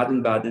in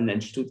Baden-Baden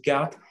and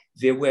Stuttgart,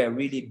 they were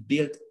really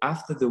built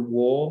after the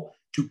war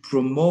to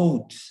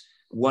promote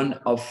one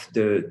of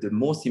the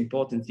most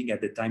important thing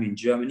at the time in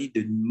Germany,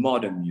 the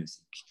modern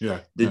music.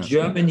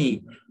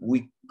 Germany,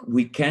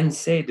 we can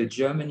say the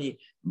Germany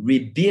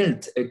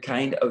rebuilt a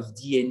kind of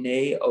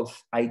DNA of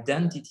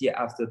identity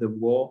after the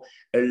war,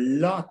 a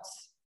lot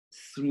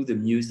through the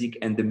music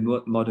and the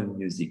modern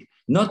music.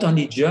 Not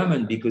only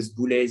German, because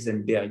Boulez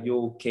and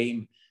Berlioz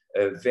came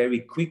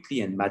very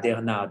quickly, and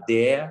Maderna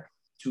there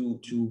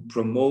to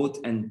promote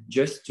and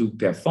just to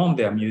perform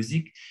their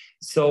music.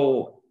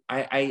 So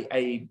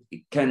I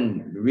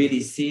can really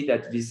see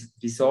that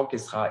this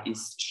orchestra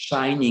is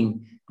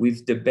shining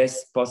with the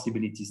best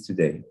possibilities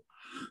today.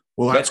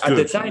 Well, that's but at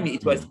good. the time,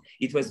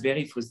 it was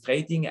very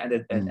frustrating, and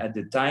at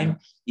the time,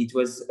 it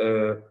was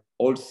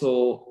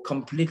also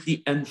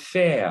completely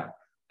unfair.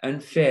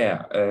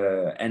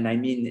 And I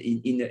mean,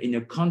 in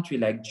a country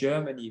like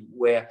Germany,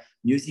 where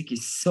music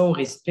is so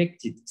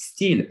respected,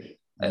 still,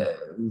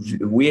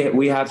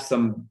 we have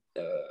some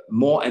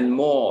more and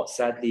more,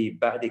 sadly,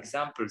 bad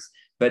examples,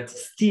 but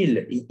still,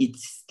 it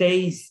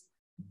stays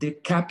the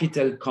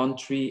capital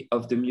country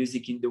of the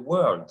music in the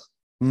world.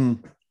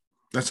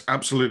 That's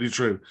absolutely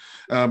true.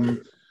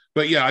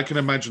 But yeah, I can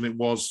imagine it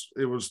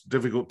was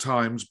difficult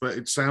times, but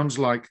it sounds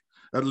like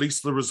at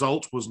least the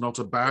result was not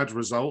a bad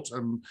result,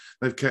 and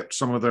they've kept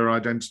some of their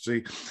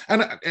identity.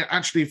 And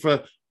actually,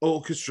 for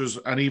orchestras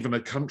and even a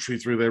country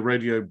through their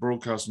radio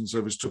broadcasting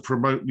service to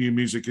promote new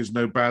music is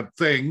no bad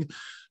thing,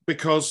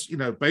 because, you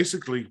know,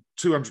 basically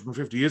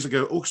 250 years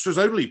ago, orchestras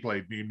only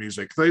played new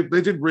music. They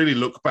didn't really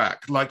look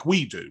back like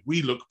we do.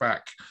 We look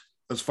back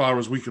as far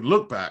as we can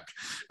look back.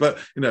 But,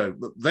 you know,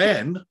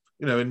 then,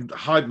 you know, in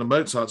Haydn and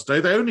Mozart's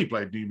day, they only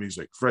played new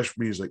music, fresh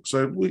music.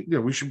 So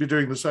we should be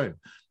doing the same.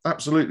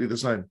 Absolutely the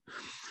same.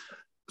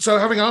 So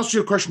having asked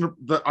you a question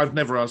that I've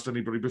never asked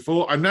anybody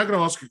before, I'm now going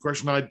to ask you a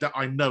question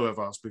I know I've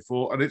asked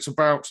before, and it's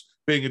about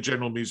being a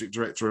general music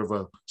director of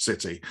a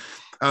city.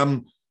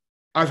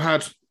 I've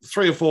had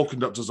 3 or 4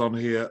 conductors on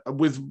here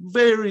with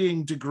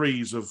varying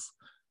degrees of,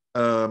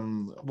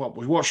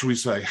 what should we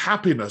say,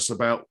 happiness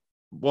about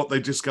what they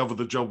discovered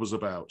the job was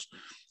about.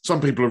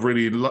 Some people have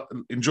really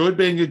enjoyed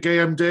being a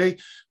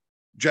GMD.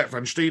 Jack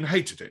Van Steen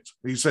hated it.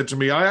 He said to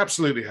me, I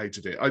absolutely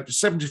hated it.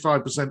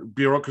 75%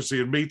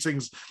 bureaucracy and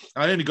meetings.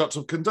 I only got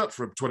to conduct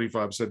for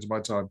 25% of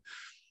my time.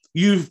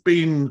 You've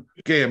been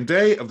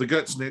GMD of the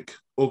Götznick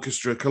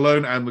Orchestra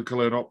Cologne and the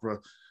Cologne Opera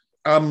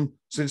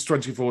since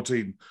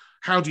 2014.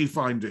 How do you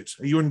find it?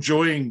 Are you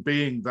enjoying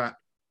being that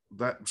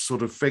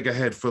sort of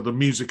figurehead for the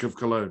music of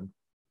Cologne?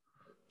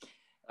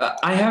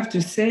 I have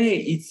to say,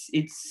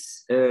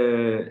 it's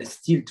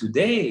still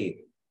today.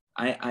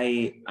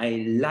 I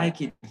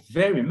like it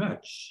very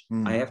much.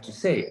 I have to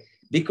say,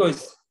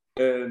 because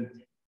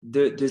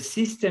the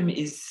system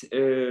is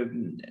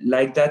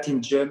like that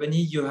in Germany.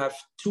 You have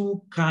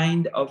 2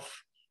 kind of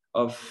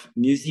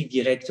music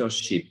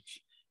directorship.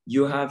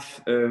 You have,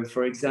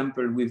 for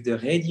example, with the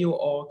radio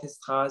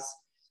orchestras,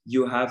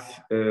 you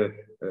have a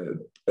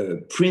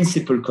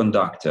principal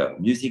conductor,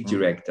 music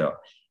director.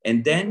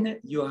 And then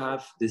you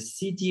have the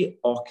city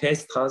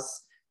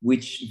orchestras,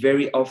 which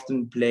very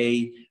often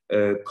play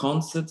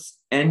concerts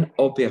and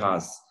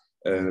operas.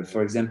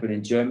 For example,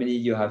 in Germany,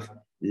 you have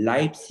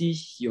Leipzig,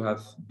 you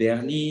have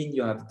Berlin,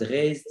 you have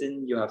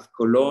Dresden, you have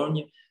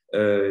Cologne,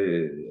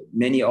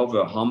 many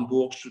other,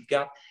 Hamburg,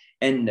 Stuttgart.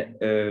 And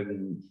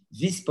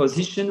this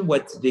position,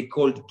 what they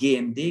call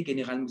GMD,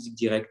 General Music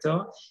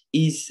Director,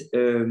 is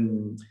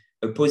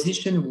a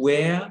position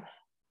where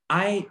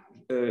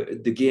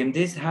the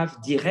GMDs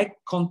have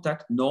direct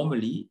contact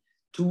normally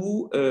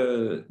to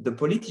the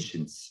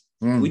politicians,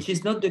 which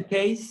is not the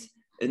case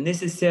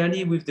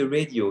necessarily with the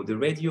radio. The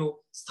radio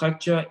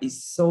structure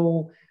is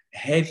so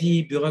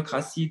heavy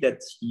bureaucracy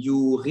that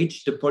you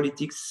reach the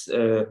politics.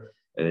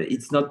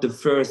 It's not the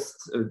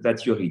first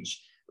that you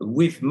reach.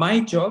 With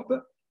my job,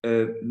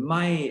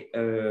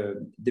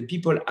 the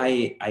people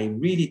I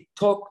really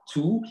talk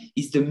to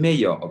is the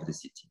mayor of the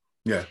city.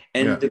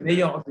 The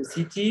mayor of the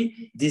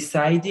city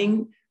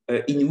deciding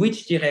in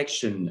which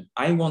direction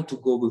I want to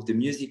go with the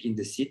music in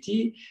the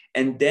city,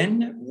 and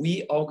then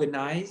we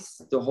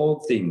organize the whole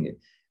thing.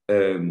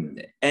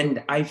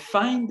 And I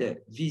find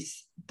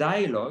this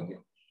dialogue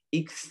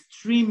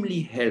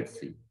extremely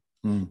healthy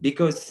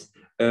because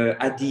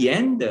at the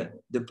end,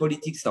 the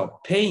politics are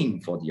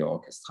paying for the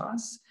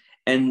orchestras,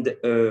 and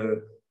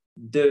the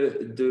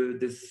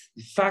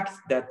fact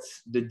that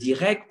the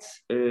direct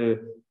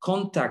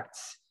contact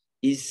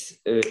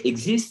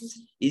exists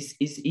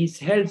is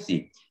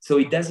healthy. So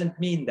it doesn't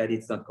mean that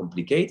it's not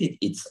complicated.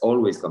 It's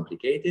always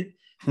complicated,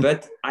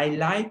 but I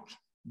like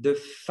the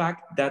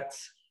fact that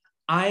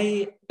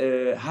I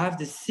have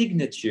the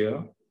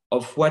signature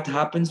of what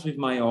happens with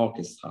my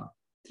orchestra.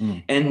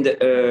 And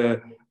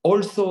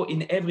also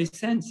in every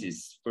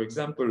senses. For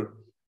example,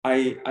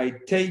 I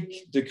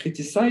take the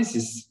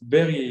criticizes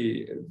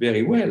very,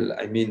 very well.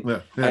 I mean,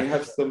 I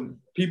have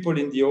some people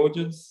in the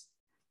audience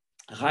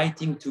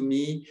writing to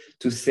me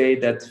to say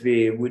that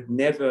they would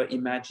never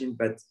imagine,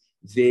 but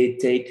they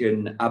take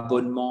an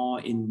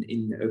abonnement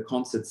in a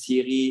concert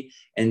series,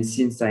 and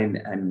since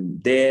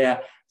I'm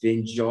there, they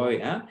enjoy.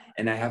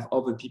 And I have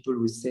other people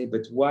who say,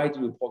 but why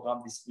do you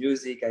program this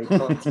music? I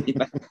can't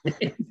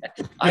imagine.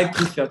 I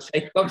prefer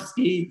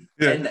Tchaikovsky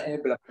and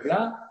blah, blah,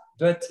 blah.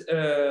 But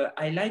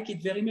I like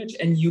it very much.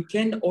 And you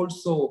can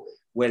also,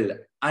 well,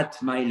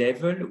 at my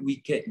level,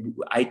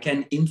 I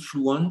can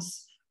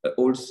influence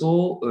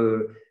also,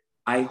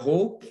 I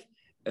hope,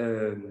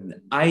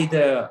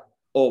 either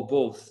or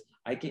both.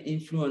 I can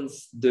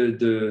influence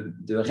the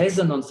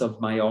resonance of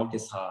my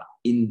orchestra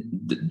in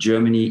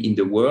Germany, in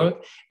the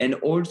world, and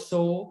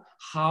also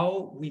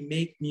how we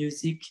make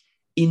music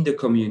in the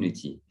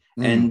community.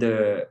 And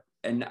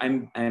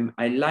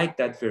I like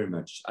that very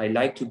much. I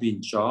like to be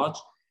in charge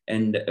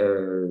and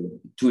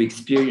to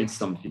experience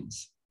some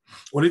things.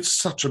 Well, it's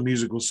such a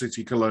musical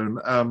city, Cologne,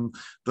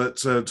 that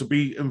to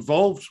be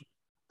involved,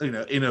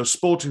 in a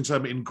sporting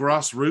term, in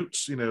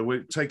grassroots,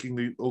 we're taking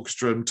the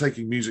orchestra and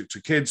taking music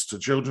to kids, to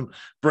children,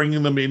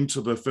 bringing them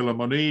into the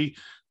Philharmonie,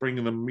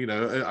 bringing them,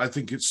 I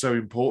think it's so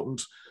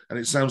important. And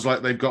it sounds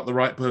like they've got the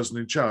right person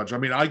in charge. I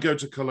mean, I go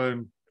to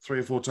Cologne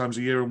 3 or 4 times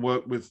a year and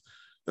work with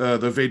the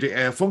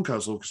WDR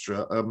Funkhaus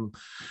Orchestra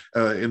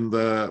in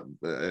the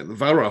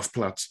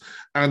Wallrafplatz.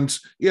 And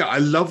yeah, I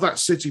love that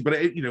city.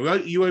 But,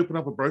 you open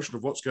up a brochure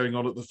of what's going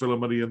on at the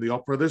Philharmonie and the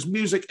opera. There's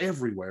music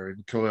everywhere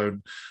in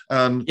Cologne.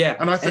 And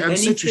I think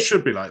cities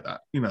should be like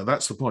that.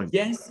 That's the point.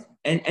 Yes.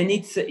 And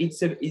it's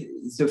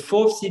the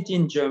 4th city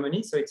in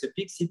Germany. So it's a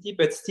big city,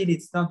 but still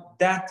it's not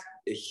that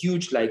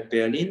huge like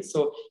Berlin.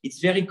 So it's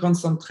very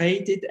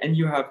concentrated. And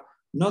you have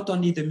not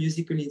only the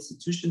musical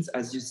institutions,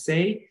 as you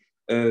say,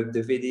 the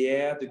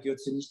WDR, the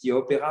Goethe, the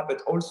opera,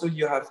 but also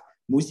you have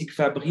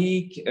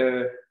Musikfabrik,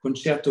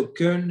 Concerto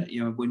Köln,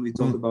 when we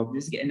talk about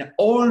music, and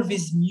all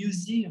these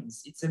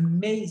museums. It's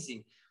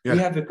amazing. We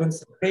have a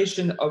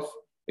concentration of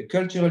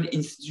cultural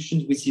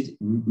institutions which is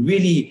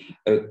really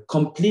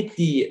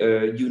completely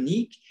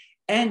unique.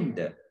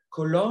 And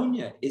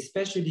Cologne,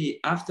 especially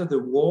after the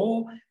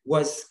war,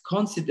 was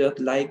considered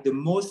like the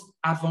most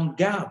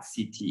avant-garde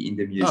city in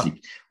the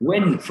music.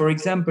 When, for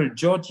example,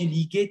 Giorgi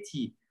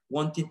Ligeti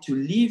wanted to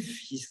leave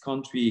his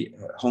country,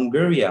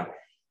 Hungary,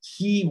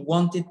 he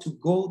wanted to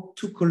go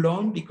to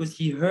Cologne because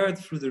he heard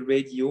through the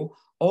radio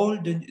all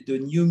the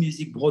new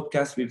music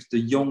broadcast with the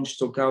young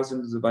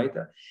Stockhausen and so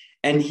weiter.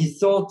 And he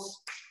thought,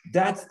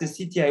 that's the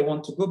city I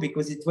want to go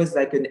because it was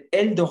like an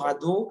El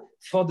Dorado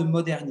for the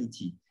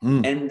modernity.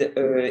 And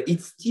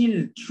it's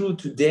still true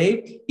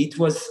today. It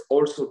was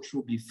also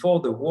true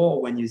before the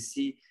war when you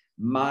see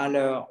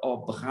Mahler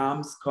or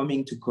Brahms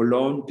coming to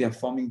Cologne,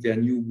 performing their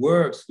new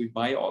works with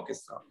my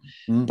orchestra.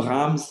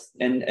 Brahms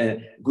and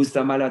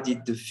Gustav Mahler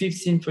did the 5th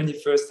Symphony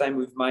first time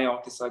with my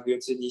orchestra,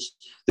 Goethe,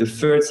 the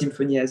 3rd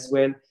Symphony as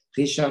well.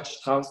 Richard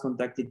Strauss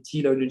conducted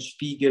Till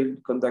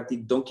Eulenspiegel,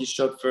 conducted Don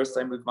Quixote first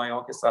time with my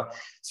orchestra.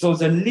 So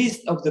the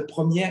list of the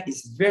premiere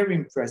is very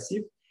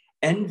impressive.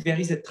 And there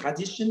is a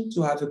tradition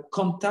to have a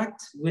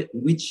contact with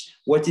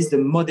what is the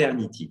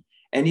modernity.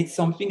 And it's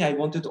something I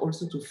wanted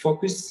also to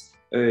focus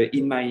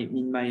in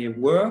my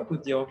work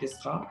with the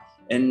orchestra,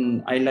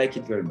 and I like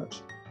it very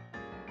much.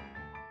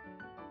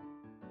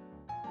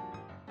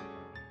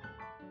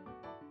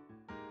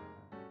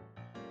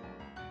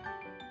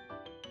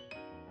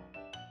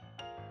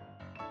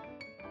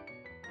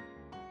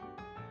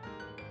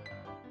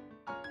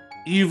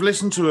 You've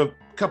listened to a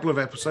couple of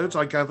episodes,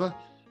 I gather,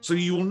 so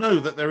you will know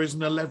that there is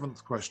an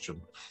 11th question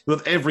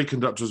that every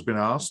conductor has been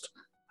asked,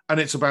 and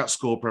it's about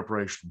score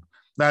preparation.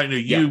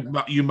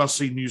 Now, you must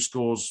see new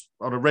scores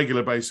on a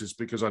regular basis,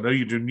 because I know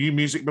you do new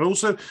music, but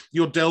also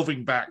you're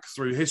delving back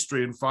through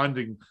history and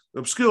finding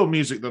obscure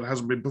music that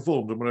hasn't been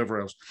performed and whatever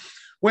else.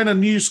 When a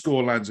new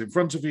score lands in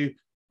front of you,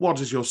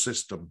 what is your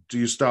system? Do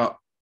you start,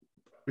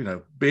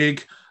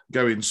 big,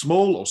 go in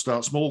small, or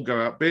start small,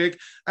 go out big?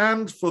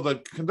 And for the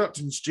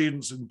conducting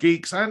students and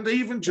geeks, and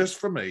even just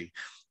for me,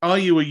 are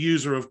you a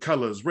user of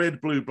colours, red,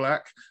 blue,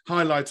 black,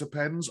 highlighter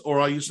pens, or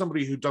are you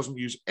somebody who doesn't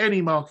use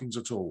any markings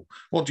at all?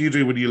 What do you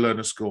do when you learn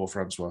a score,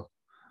 Francois?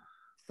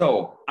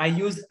 So I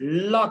use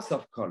lots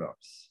of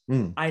colors.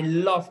 I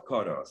love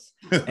colors.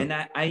 And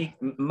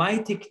my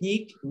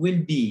technique will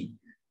be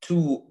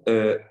to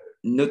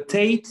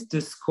notate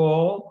the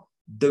score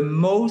the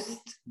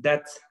most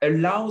that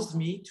allows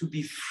me to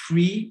be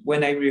free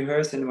when I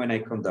rehearse and when I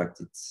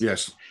conduct it.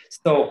 Yes.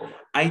 So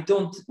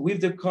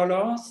with the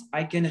colors,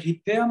 I can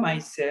repair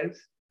myself,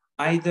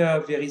 either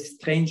a very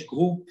strange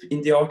group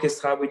in the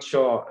orchestra, which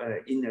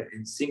are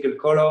in single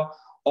color,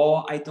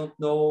 or a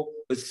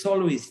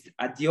soloist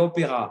at the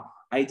opera.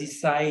 I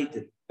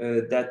decide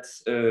that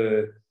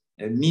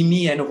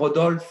Mimi and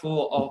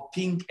Rodolfo are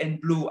pink and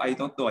blue. I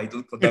don't know. I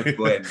don't conduct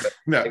poem.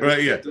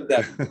 Do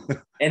that.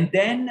 And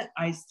then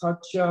I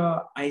start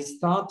to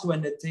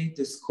annotate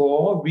the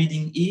score,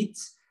 reading it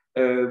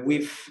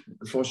with,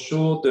 for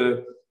sure,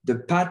 the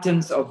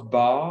patterns of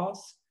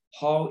bars.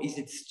 How is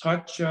it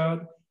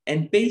structured?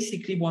 And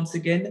basically, once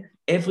again,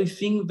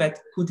 everything that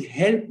could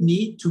help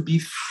me to be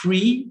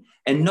free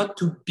and not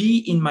to be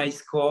in my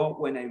score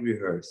when I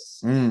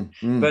rehearse.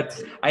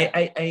 But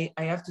I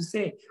have to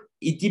say,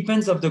 it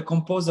depends of the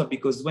composer,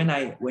 because when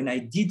I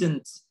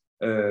didn't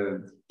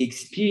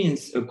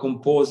experience a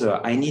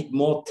composer, I need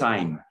more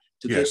time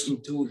to get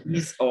into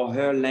his or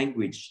her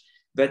language.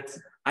 But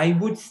I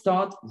would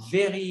start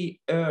very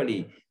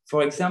early.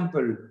 For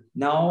example,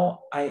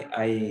 now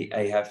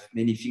I have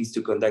many things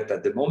to conduct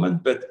at the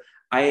moment, but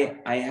I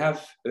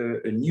have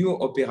a new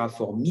opera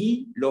for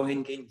me,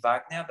 Lohengrin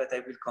Wagner, that I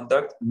will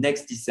conduct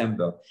next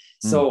December.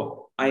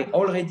 So I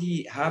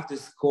already have the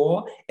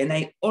score, and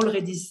I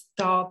already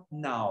start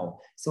now.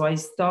 So I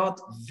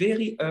start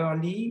very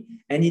early,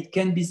 and it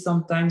can be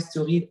sometimes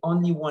to read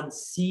only one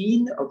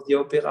scene of the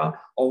opera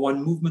or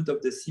one movement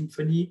of the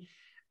symphony,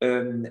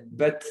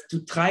 but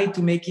to try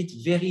to make it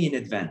very in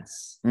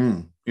advance.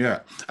 Yeah,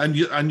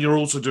 and you're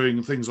also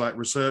doing things like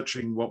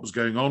researching what was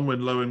going on when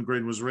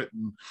Lohengrin was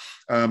written.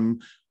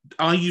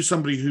 Are you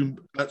somebody who,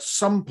 at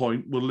some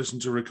point, will listen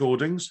to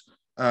recordings?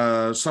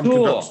 Yeah,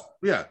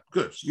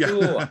 good. Yeah,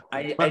 sure.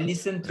 I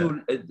listen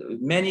to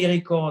many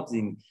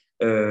recordings.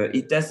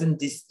 It doesn't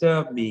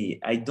disturb me.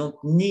 I don't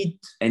need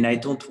and I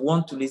don't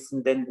want to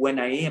listen then when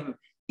I am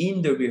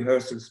in the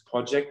rehearsals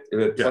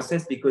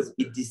process, because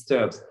it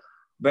disturbs.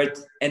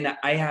 And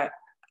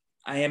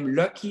I am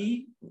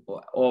lucky,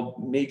 or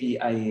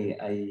maybe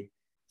I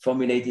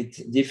formulate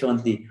it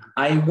differently.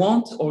 I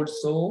want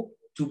also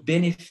to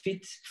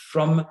benefit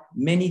from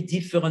many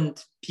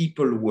different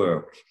people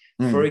work.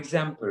 For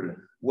example,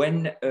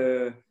 when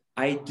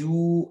I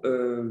do,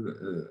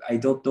 a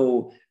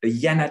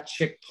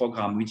Janacek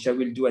program, which I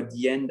will do at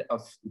the end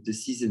of the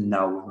season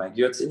now with my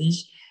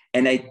Gürzenich,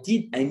 and I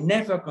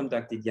never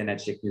conducted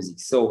Janacek music.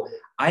 So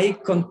I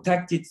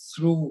contacted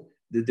through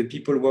the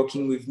people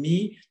working with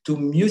me to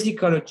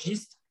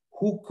musicologists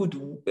who could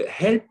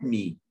help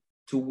me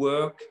to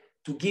work,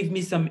 to give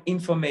me some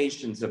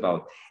informations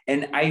about.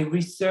 And I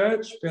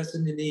research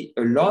personally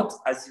a lot,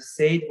 as you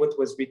said, what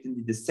was written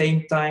at the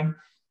same time,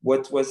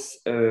 what was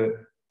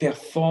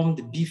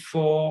performed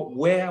before,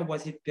 where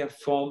was it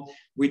performed,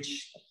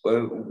 which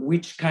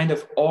kind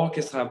of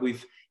orchestra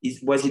was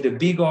it a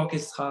big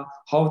orchestra,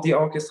 how the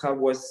orchestra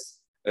was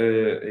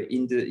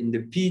in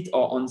the pit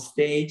or on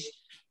stage.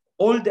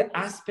 All the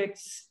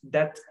aspects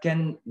that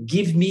can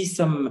give me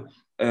some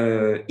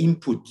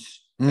input,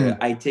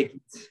 I take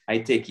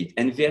it.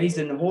 And there is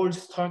a whole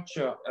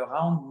structure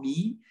around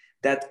me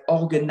that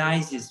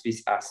organizes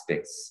these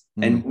aspects,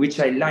 and which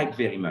I like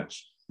very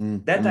much.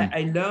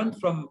 I learned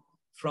from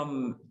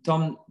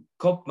Tom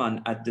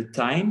Kopman at the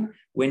time,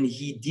 when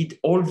he did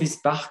all these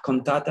Bach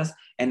cantatas,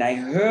 and I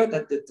heard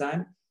at the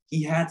time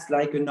he had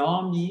like an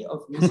army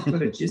of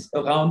musicologists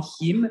around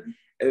him,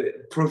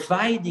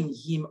 providing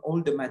him all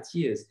the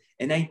materials.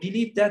 And I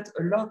believe that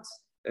a lot,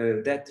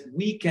 that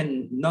we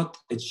can not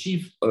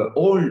achieve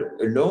all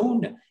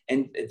alone,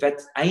 and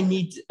that I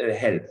need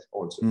help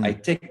also. I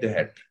take the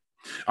help.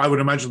 I would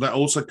imagine that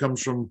also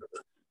comes from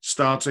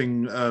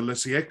starting Le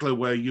Siècle,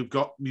 where you've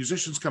got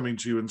musicians coming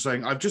to you and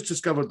saying, I've just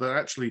discovered that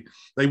actually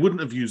they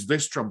wouldn't have used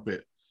this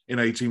trumpet in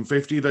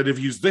 1850, they'd have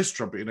used this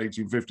trumpet in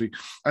 1850.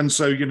 And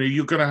so,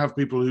 you're going to have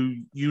people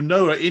who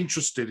are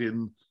interested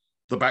in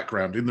the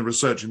background, in the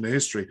research, in the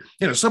history.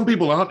 Some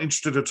people aren't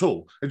interested at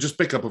all and just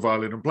pick up a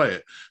violin and play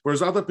it.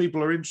 Whereas other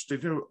people are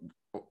interested,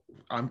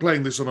 I'm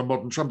playing this on a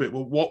modern trumpet.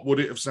 Well, what would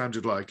it have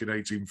sounded like in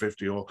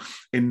 1850 or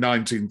in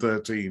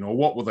 1913? Or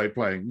what were they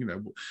playing?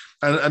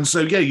 And so,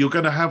 you're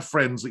going to have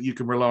friends that you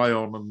can rely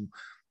on.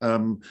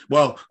 And,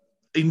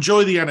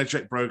 enjoy the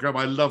Janacek program.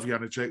 I love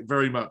Janacek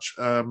very much,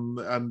 and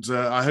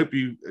I hope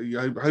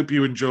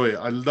you enjoy it.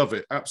 I love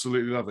it,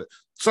 absolutely love it.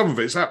 Some of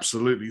it's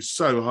absolutely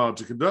so hard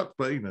to conduct,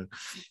 but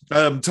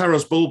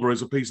Taras Bulba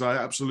is a piece I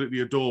absolutely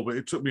adore, but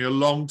it took me a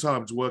long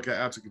time to work out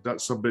how to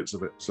conduct some bits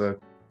of it. So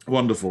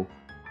wonderful.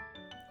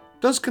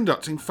 Does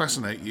conducting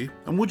fascinate you,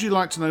 and would you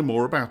like to know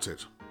more about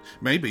it?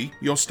 Maybe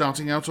you're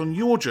starting out on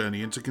your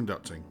journey into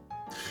conducting.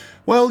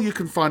 Well, you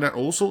can find out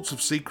all sorts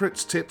of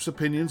secrets, tips,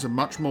 opinions, and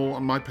much more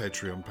on my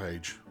Patreon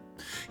page.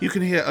 You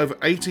can hear over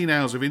 18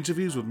 hours of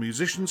interviews with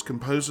musicians,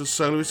 composers,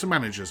 soloists, and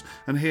managers,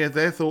 and hear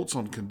their thoughts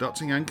on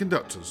conducting and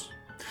conductors.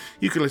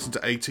 You can listen to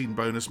 18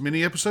 bonus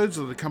mini-episodes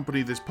that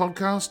accompany this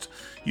podcast.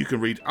 You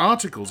can read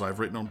articles I've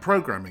written on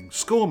programming,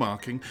 score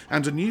marking,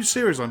 and a new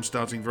series I'm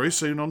starting very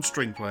soon on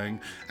string playing,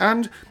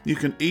 and you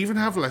can even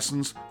have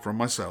lessons from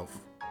myself.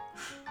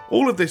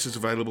 All of this is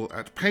available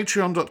at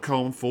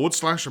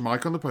patreon.com/a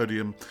mic on the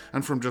podium,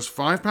 and from just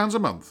 £5 a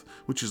month,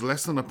 which is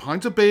less than a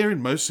pint of beer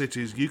in most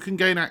cities, you can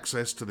gain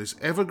access to this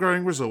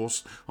ever-growing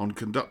resource on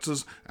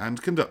conductors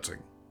and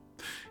conducting.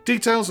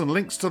 Details and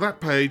links to that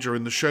page are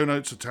in the show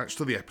notes attached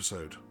to the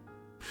episode.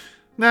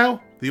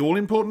 Now, the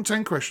all-important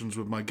 10 questions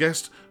with my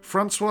guest,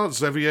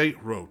 François-Xavier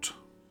Roth.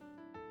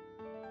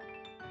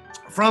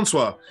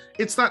 Francois,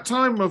 it's that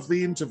time of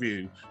the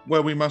interview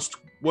where we must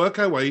work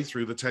our way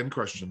through the 10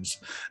 questions.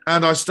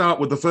 And I start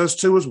with the first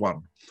two as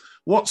one.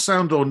 What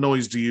sound or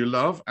noise do you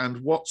love,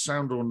 and what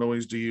sound or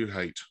noise do you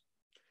hate?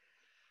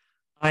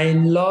 I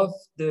love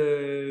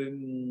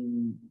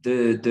the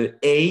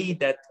A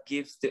that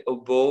gives the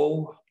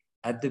oboe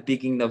at the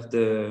beginning of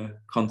the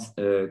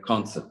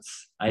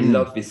concerts. I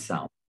love this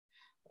sound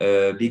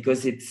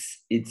because it's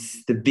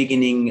the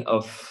beginning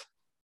of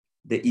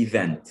the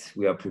event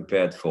we are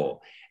prepared for.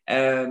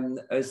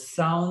 A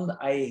sound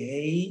I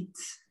hate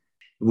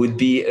would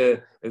be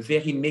a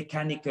very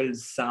mechanical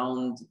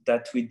sound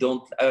that we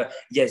don't. A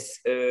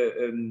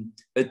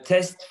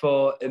test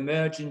for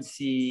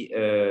emergency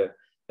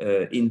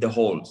in the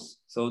halls.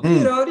 So and we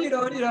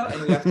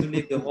have to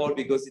leave the hall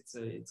because it's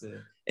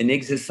an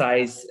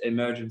exercise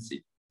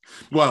emergency.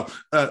 Well,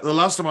 the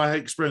last time I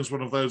experienced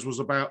one of those was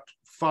about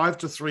 5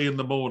 to 3 in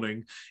the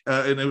morning,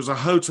 and it was a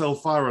hotel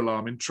fire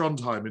alarm in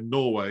Trondheim in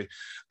Norway,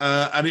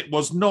 and it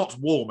was not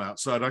warm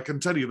outside. I can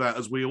tell you that,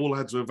 as we all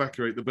had to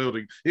evacuate the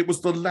building. It was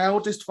the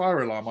loudest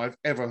fire alarm I've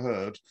ever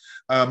heard.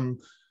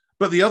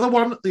 But the other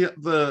one,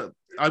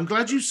 I'm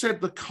glad you said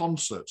the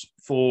concert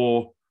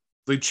for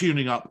the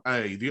tuning up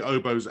A, the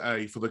oboes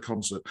A for the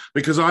concert,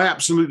 because I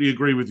absolutely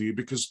agree with you,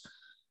 because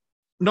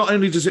not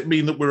only does it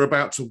mean that we're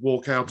about to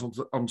walk out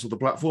onto the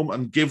platform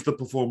and give the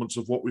performance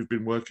of what we've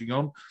been working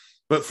on,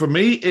 but for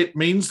me, it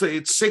means that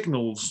it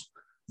signals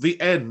the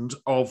end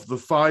of the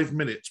 5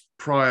 minutes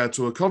prior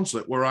to a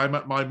concert where I'm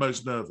at my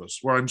most nervous,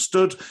 where I'm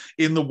stood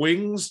in the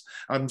wings.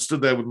 I'm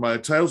stood there with my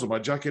tails and my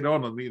jacket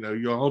on, and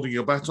you're holding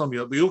your baton.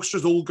 The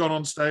orchestra's all gone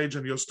on stage,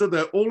 and you're stood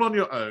there all on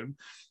your own.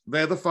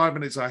 They're the 5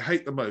 minutes I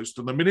hate the most.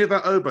 And the minute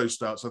that oboe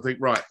starts, I think,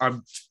 right,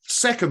 I'm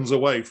seconds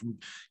away from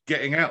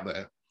getting out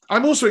there.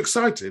 I'm also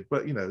excited,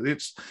 but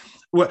it's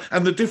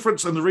and the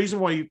difference and the reason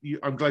why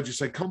I'm glad you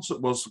said concert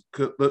was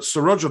that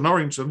Sir Roger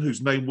Norrington,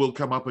 whose name will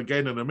come up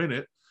again in a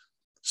minute,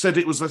 said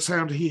it was the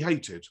sound he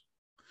hated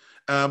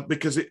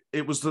because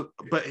it was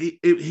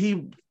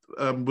he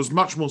was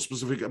much more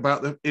specific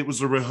about it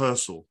was a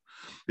rehearsal.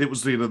 It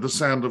was the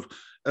sound of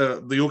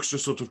the orchestra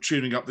sort of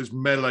tuning up this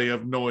melee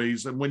of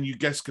noise, and when you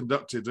guest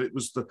conducted, it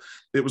was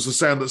the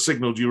sound that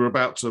signaled you were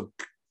about to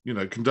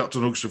conduct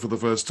an orchestra for the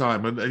first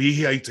time, and he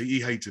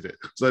hated it.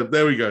 So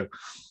there we go.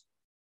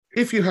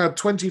 If you had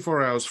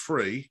 24 hours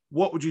free,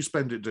 what would you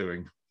spend it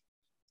doing?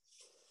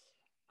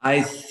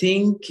 I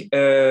think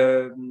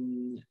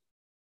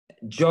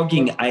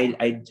jogging.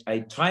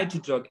 I try to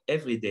jog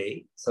every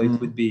day, so it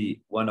would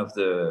be one of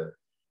the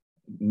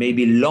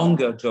maybe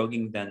longer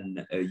jogging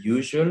than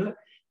usual,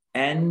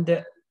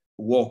 and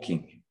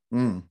walking.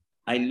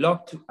 I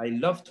love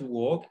to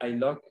walk.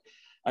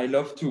 I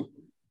love to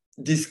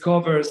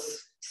discover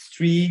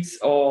streets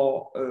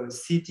or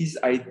cities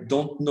I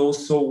don't know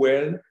so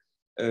well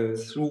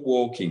through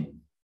walking.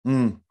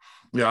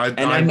 Yeah,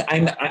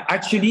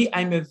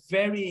 I'm a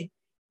very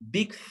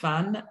big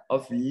fan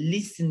of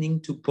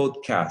listening to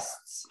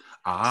podcasts.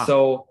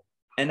 So,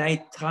 and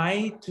I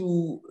try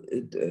to,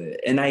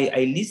 and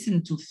I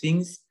listen to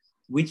things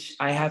which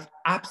I have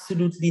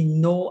absolutely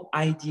no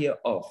idea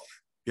of.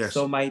 Yes.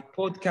 So my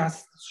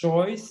podcast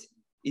choice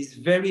is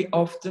very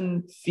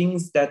often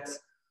things that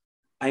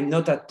I'm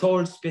not at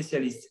all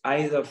specialist,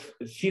 either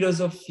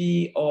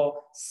philosophy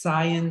or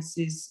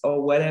sciences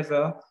or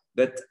whatever,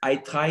 but I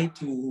try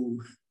to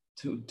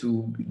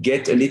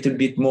get a little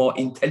bit more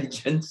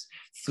intelligence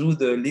through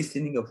the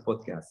listening of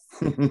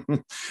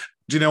podcasts.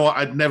 Do you know what?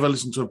 I'd never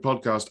listened to a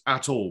podcast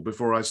at all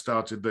before I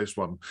started this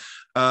one.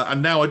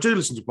 And now I do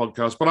listen to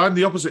podcasts, but I'm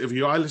the opposite of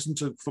you. I listen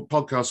to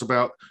podcasts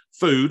about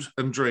food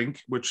and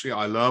drink, which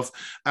I love,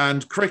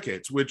 and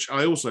cricket, which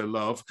I also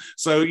love.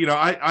 So,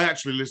 I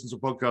actually listen to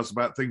podcasts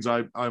about things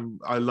I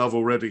love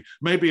already.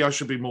 Maybe I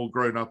should be more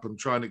grown up and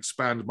try and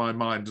expand my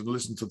mind and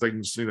listen to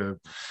things,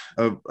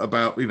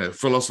 about,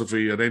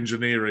 philosophy and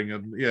engineering.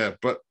 And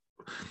but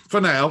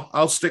for now,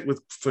 I'll stick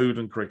with food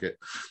and cricket.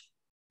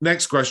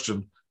 Next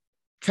question.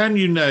 Can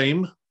you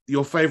name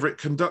your favorite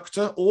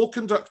conductor or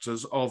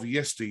conductors of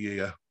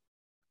yesteryear?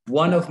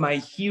 One of my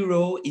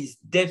heroes is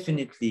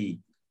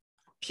definitely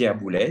Pierre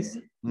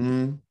Boulez.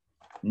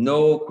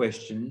 No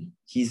question.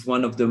 He's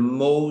one of the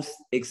most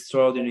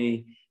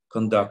extraordinary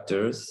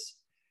conductors.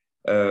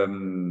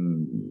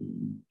 One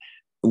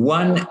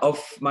of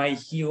my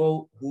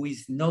heroes who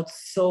is not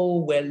so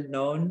well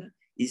known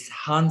is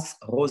Hans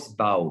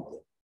Rosbaud.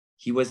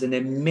 He was an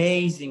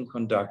amazing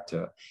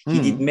conductor. He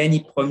did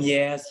many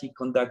premieres. He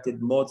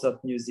conducted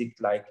Mozart music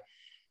like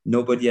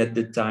nobody at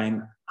the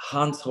time.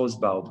 Hans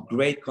Rosbaud,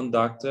 great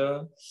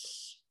conductor.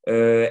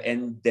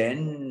 And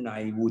then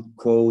I would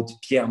quote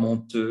Pierre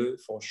Monteux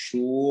for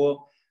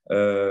sure.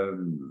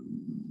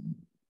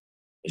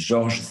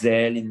 Georges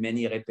Zell in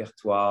many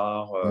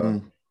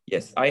repertoires.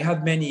 Yes, I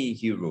have many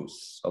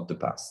heroes of the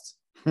past.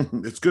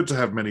 It's good to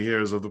have many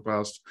heroes of the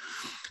past.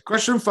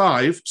 Question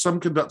 5, some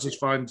conductors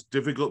find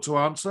difficult to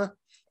answer,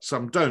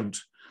 some don't.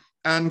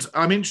 And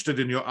I'm interested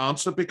in your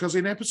answer because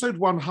in episode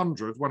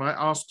 100, when I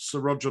asked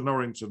Sir Roger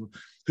Norrington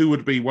who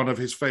would be one of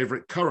his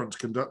favourite current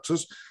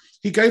conductors,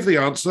 he gave the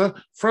answer,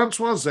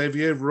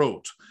 François-Xavier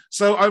Roth.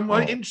 So I'm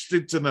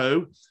interested to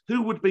know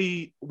who would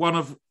be one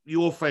of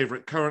your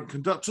favourite current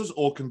conductors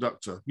or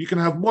conductor. You can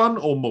have one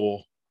or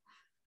more.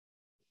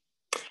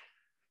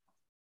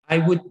 I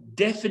would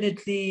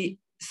definitely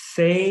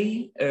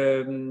say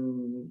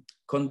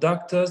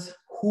conductors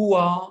who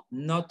are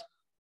not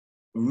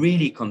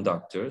really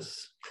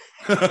conductors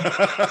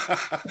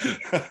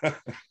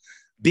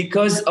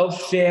because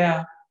of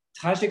their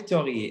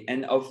trajectory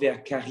and of their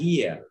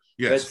career.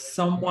 Yes. But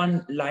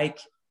someone like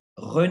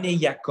René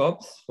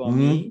Jacobs, for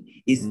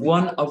me, is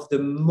one of the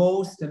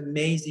most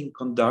amazing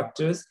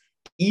conductors.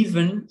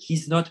 Even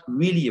he's not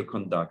really a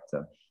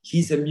conductor.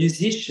 He's a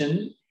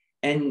musician,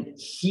 and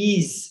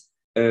his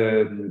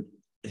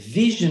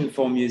vision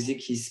for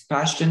music, his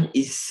passion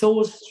is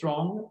so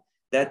strong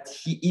that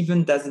he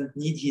even doesn't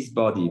need his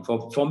body.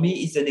 For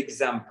me, it's an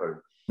example.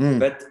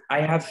 But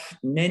I have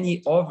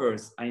many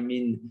others. I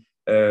mean,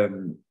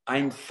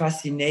 I'm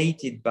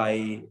fascinated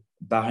by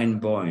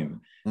Barenboim,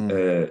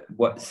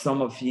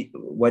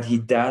 what he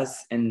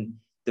does, and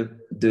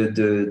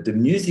the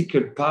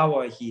musical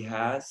power he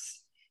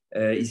has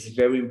is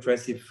very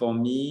impressive for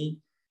me.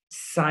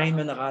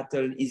 Simon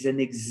Rattle is an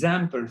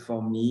example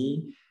for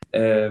me.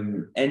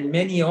 And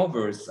many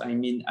others. I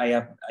mean,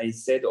 I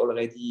said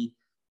already,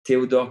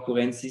 Theodore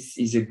Kourensis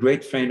is a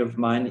great friend of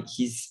mine.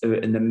 He's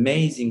an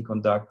amazing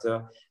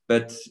conductor,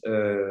 but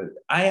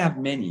I have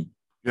many.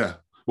 Yeah.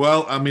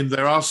 Well, I mean,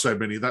 there are so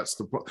many. That's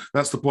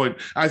the point.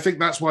 I think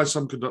that's why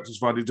some conductors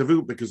find it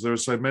difficult, because there are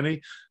so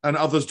many, and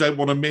others don't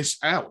want to miss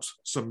out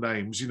some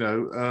names.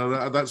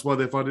 That's why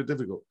they find it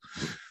difficult.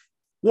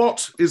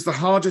 What is the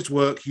hardest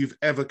work you've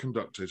ever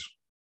conducted?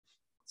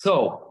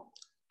 So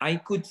I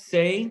could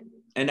say,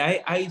 and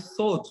I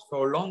thought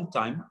for a long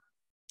time,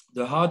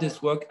 the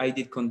hardest work I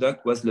did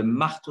conduct was Le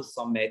Marteau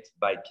sans Maître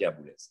by Pierre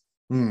Boulez.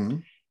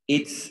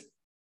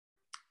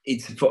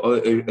 It's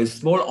for a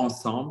small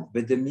ensemble,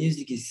 but the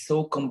music is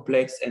so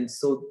complex and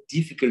so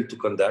difficult to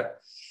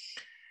conduct.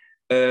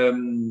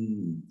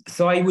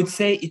 So I would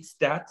say it's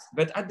that,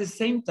 but at the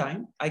same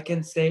time, I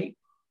can say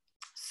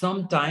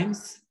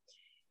sometimes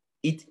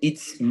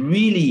it's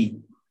really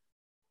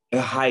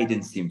a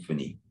Haydn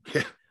symphony.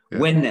 Yeah.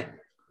 When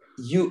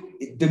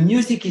the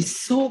music is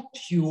so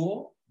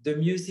pure, the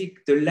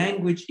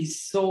language is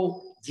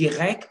so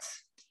direct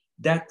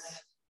that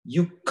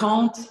you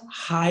can't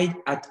hide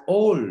at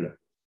all.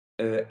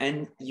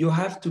 And you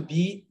have to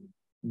be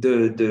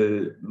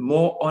the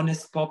more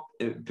honest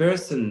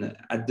person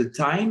at the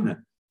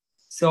time.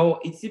 So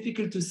it's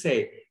difficult to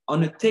say.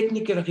 On a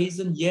technical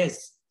reason,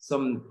 yes,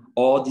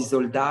 Die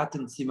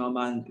Soldaten,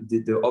 Zimmermann,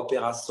 the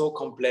opera so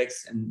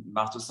complex, and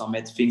Marteau sans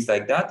Maître, things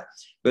like that.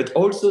 But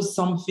also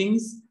some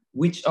things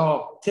which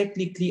are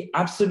technically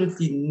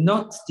absolutely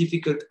not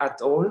difficult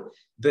at all,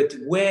 but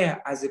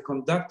where, as a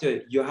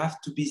conductor, you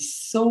have to be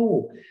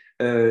so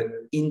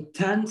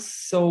intense,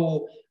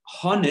 so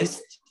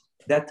honest,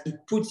 that it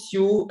puts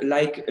you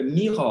like a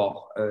mirror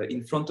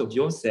in front of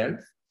yourself.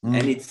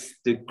 And it's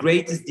the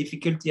greatest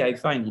difficulty I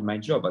find in my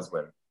job as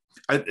well.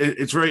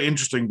 It's very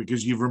interesting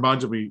because you've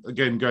reminded me,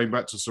 again, going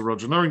back to Sir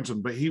Roger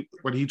Norrington, but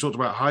when he talked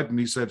about Haydn,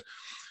 he said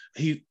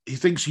he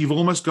thinks you've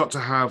almost got to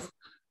have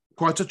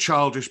quite a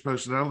childish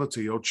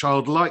personality or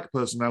childlike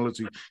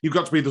personality. You've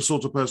got to be the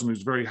sort of person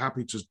who's very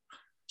happy to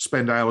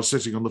spend hours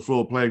sitting on the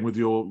floor playing with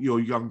your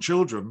young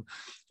children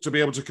to be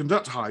able to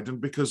conduct Haydn,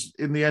 because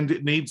in the end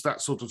it needs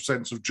that sort of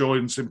sense of joy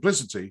and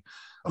simplicity.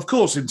 of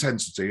course,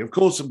 intensity. Of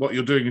course, what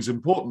you're doing is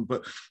important,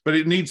 but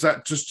it needs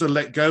that just to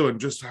let go and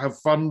just have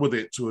fun with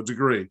it to a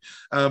degree.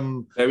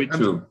 Very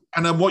true.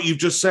 And then what you've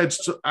just said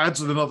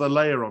adds another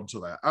layer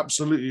onto that.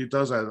 Absolutely, it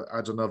does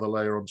add another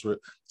layer onto it.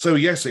 So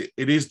yes, it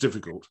is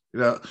difficult.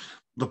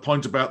 The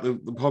point about the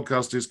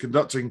podcast is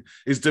conducting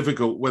is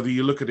difficult, whether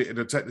you look at it in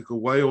a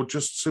technical way or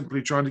just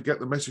simply trying to get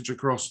the message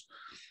across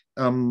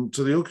to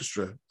the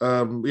orchestra.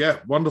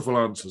 Wonderful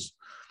answers.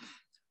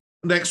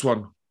 Next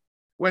one.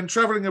 When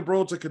traveling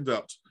abroad to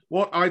conduct,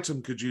 what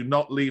item could you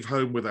not leave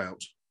home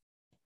without?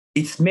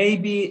 It's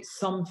maybe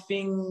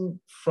something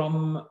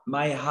from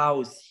my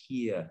house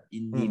here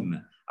in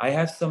Nîmes. I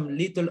have some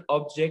little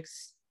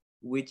objects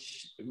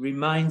which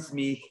reminds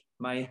me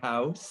my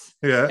house.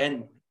 Yeah.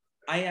 And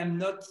I am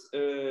not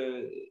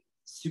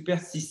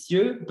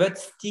superstitious, but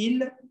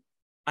still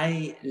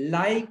I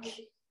like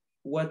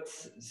what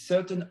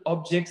certain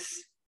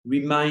objects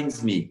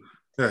reminds me.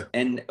 Yeah.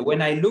 And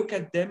when I look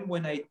at them,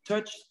 when I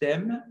touch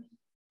them,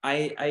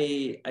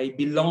 I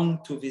belong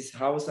to this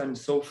house I'm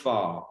so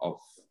far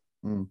off.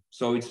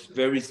 So it's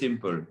very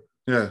simple.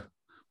 Yeah.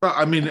 But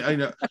I mean,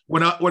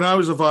 when I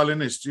was a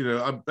violinist,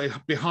 I'm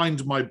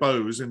behind my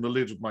bows in the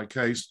lid of my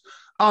case,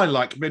 I,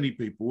 like many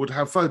people, would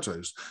have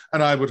photos.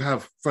 And I would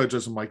have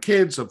photos of my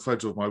kids, a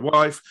photo of my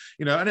wife,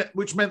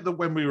 which meant that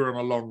when we were on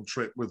a long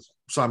trip with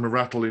Simon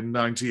Rattle in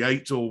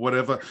 98 or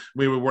whatever,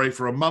 we were away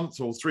for a month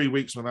or 3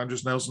 weeks with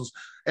Andrews Nelson's,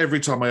 every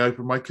time I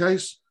opened my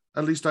case,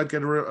 at least I'd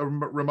get a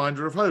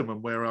reminder of home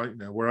and where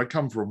I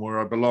come from, where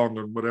I belong,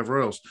 and whatever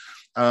else.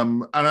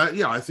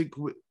 I think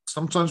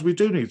sometimes we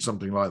do need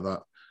something like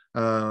that.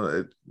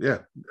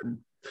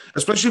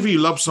 Especially if you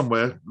love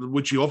somewhere,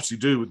 which you obviously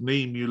do with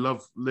Nîmes. You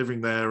love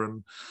living there,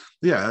 and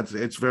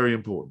it's very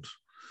important.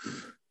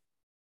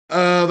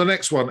 The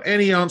next one.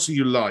 Any answer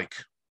you like.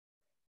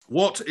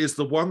 What is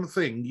the one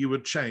thing you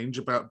would change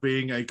about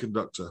being a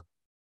conductor?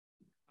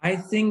 I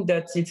think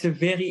that it's a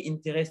very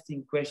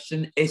interesting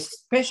question,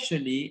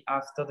 especially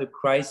after the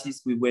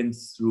crisis we went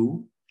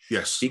through.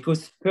 Yes.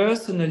 Because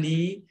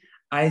personally,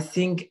 I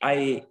think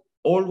I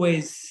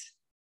always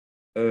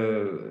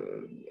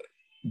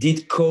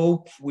did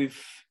cope with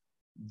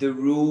the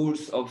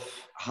rules of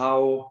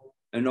how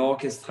an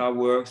orchestra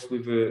works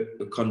with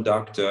a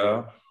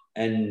conductor,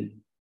 and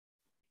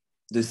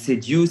the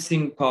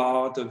seducing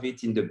part of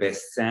it in the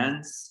best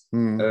sense,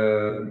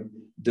 the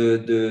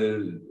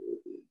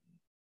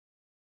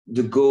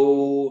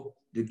go,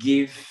 the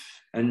give,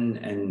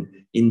 and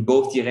in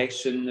both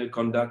direction, the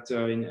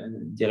conductor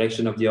in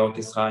direction of the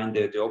orchestra and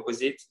the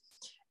opposite.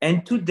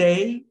 And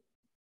today,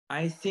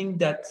 I think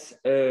that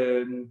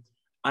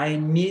I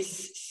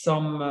miss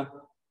some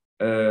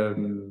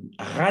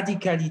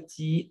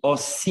radicality or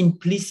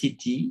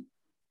simplicity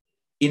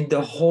in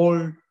the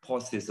whole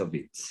process of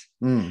it.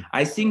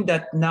 I think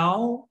that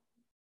now,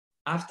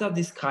 after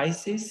this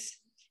crisis,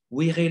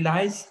 we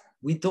realize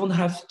we don't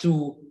have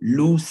to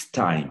lose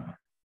time.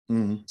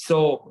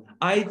 So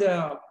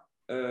either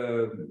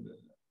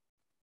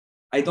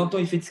I don't know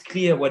if it's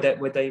clear what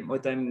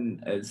I'm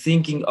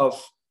thinking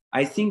of.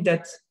 I think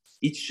that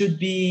it should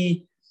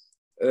be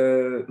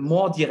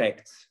more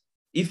direct.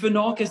 If an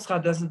orchestra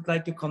doesn't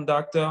like a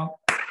conductor,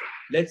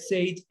 let's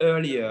say it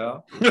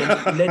earlier.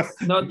 And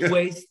let's not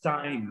waste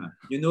time.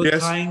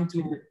 Trying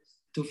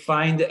to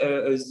find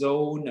a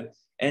zone.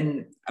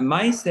 And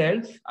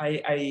myself,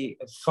 I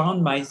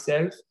found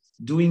myself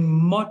doing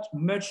much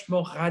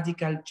more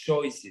radical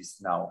choices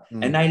now.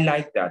 And I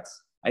like that.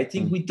 I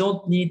think we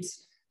don't need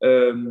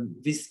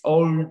this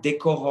all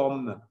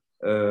decorum.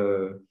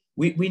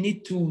 We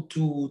need to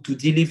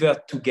deliver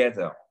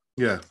together.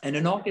 Yeah. And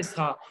an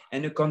orchestra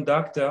and a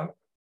conductor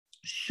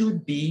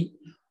should be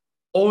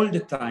all the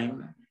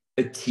time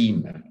a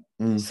team.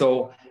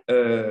 So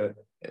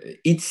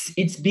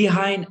it's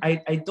behind.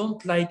 I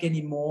don't like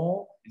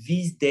anymore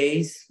these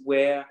days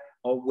where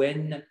or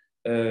when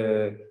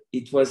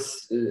it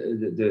was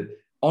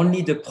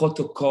only the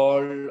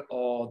protocol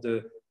or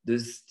the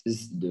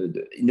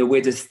in a way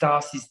the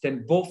star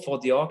system, both for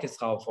the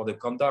orchestra or for the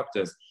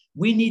conductors.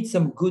 We need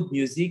some good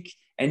music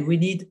and we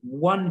need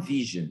one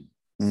vision.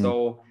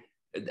 So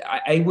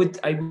I would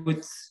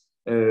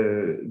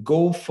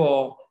go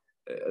for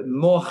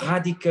more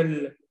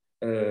radical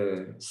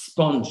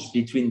sponge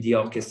between the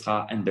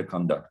orchestra and the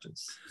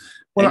conductors.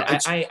 Well,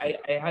 and I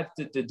have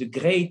the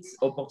great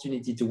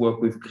opportunity to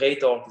work with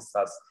great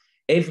orchestras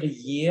every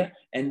year.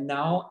 And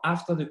now,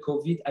 after the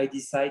COVID, I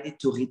decided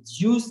to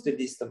reduce the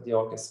list of the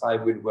orchestra I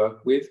will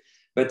work with,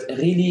 but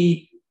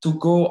really to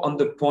go on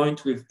the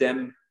point with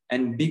them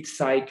and big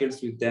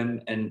cycles with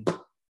them. And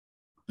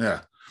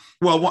yeah,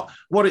 well,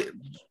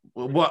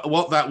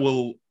 what that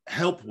will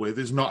help with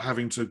is not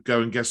having to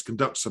go and guest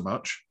conduct so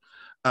much.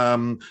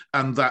 And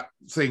that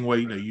thing where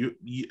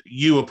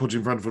you are put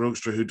in front of an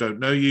orchestra who don't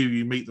know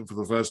you meet them for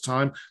the first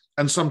time,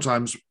 and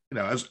sometimes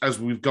as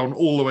we've gone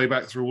all the way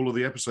back through all of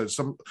the episodes,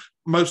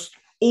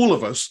 all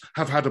of us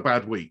have had a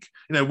bad week.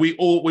 We've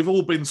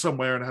all been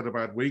somewhere and had a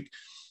bad week,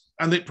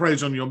 and it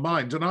preys on your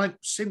mind. And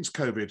since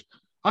COVID,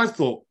 I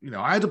thought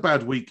I had a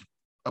bad week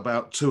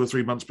about 2 or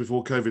 3 months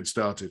before COVID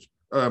started.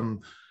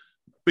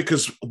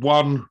 because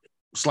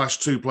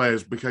 1/2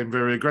 players became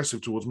very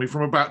aggressive towards me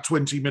from about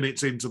 20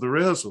 minutes into the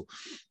rehearsal.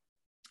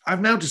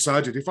 I've now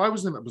decided if I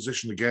was in that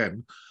position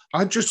again,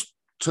 I'd just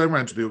turn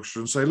around to the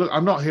orchestra and say, look,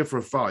 I'm not here for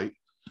a fight.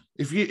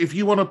 If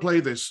you want to play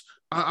this,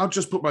 I'll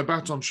just put my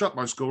baton, shut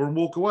my score and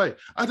walk away.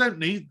 I don't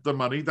need the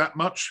money that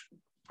much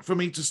for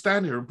me to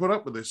stand here and put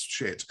up with this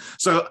shit.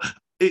 So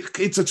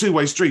it's a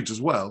two-way street as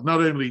well.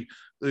 Not only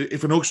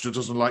if an orchestra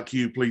doesn't like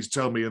you, please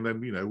tell me, and then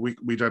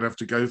we don't have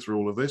to go through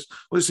all of this.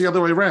 Well, it's the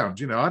other way around.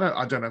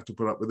 I don't have to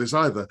put up with this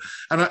either.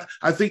 And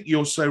I think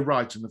you're so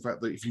right in the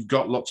fact that if you've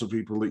got lots of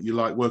people that you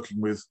like working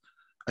with,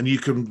 and you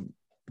can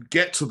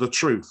get to the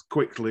truth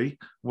quickly,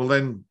 well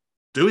then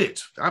do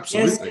it.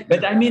 Absolutely. Yes,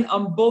 but I mean,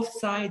 on both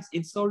sides,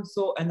 it's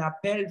also an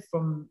appeal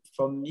from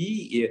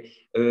me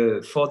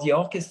for the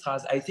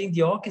orchestras. I think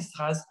the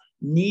orchestras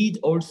need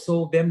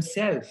also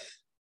themselves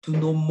to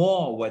know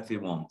more what they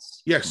want.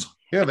 Yes,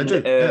 yeah, they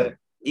do.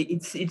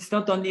 It's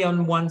not only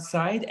on one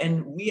side,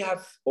 and we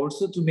have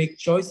also to make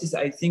choices.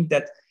 I think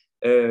that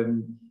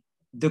when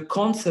the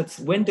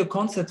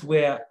concerts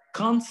were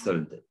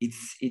cancelled,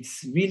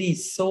 it's really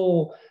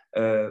so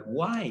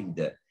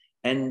wide.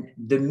 And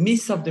the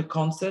miss of the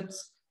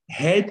concerts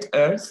helped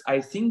us,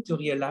 I think, to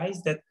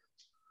realize that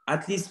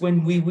at least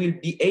when we will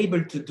be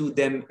able to do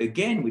them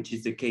again, which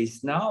is the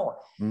case now,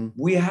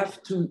 we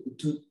have to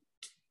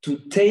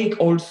take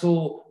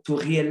also to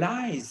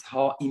realize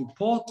how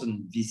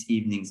important these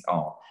evenings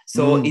are.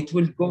 So it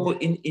will go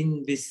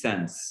in this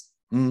sense.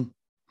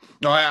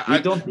 No, we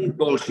don't need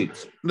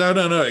bullshit.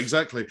 No,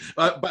 exactly.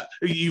 But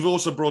you've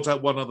also brought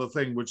out one other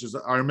thing, which is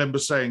I remember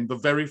saying the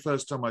very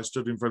first time I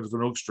stood in front of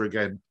an orchestra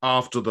again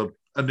after the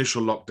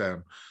initial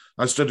lockdown,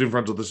 I stood in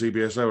front of the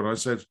CBSO and I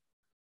said,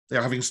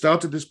 having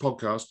started this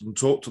podcast and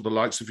talked to the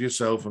likes of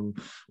yourself and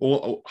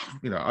all,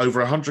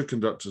 over 100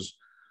 conductors,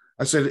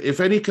 I said, if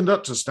any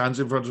conductor stands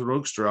in front of an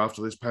orchestra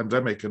after this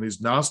pandemic and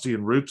is nasty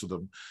and rude to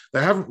them,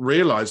 they haven't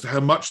realized how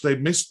much they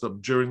missed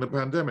them during the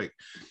pandemic.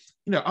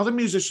 Other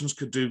musicians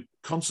could do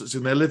concerts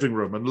in their living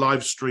room and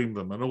live stream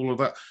them and all of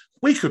that.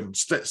 We couldn't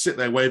sit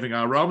there waving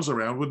our arms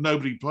around with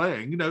nobody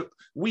playing.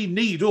 We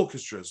need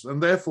orchestras,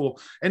 and therefore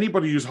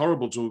anybody who's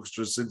horrible to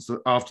orchestras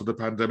after the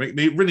pandemic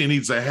really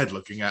needs their head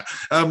looking at.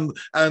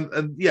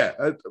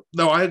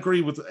 No, I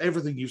agree with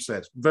everything you've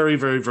said. Very,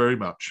 very, very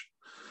much.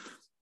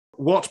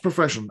 What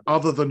profession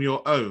other than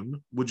your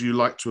own would you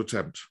like to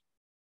attempt?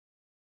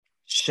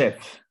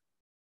 Chef.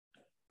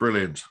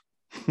 Brilliant.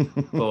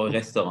 For a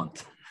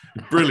restaurant.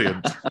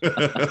 Brilliant.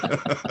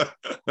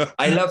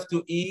 I love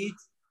to eat.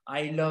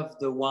 I love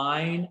the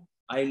wine.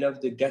 I love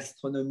the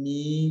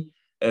gastronomy.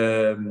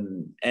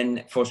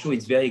 And for sure,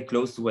 it's very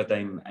close to what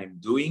I'm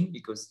doing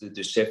because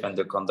the chef and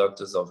the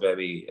conductors are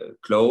very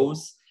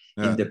close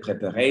in the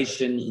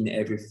preparation, in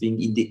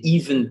everything, in the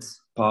event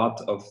part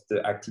of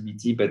the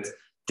activity, but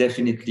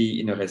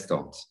definitely in a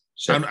restaurant.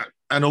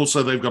 And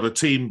also they've got a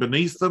team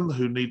beneath them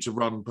who need to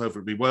run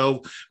perfectly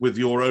well with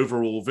your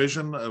overall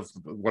vision of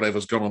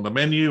whatever's gone on the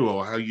menu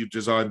or how you've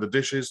designed the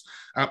dishes.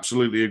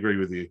 Absolutely agree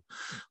with you.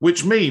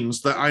 Which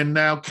means that I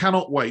now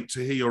cannot wait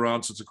to hear your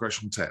answer to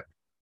question 10.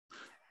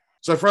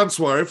 So,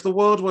 Francois, if the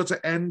world were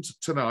to end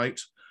tonight,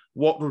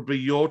 what would be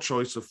your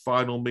choice of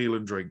final meal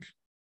and drink?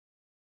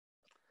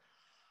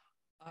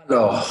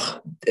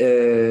 Alors,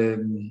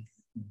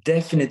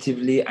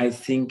 definitively, I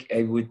think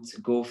I would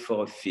go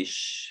for a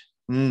fish.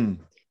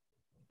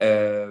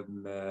 A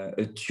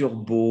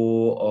turbo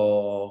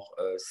or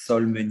a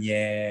sole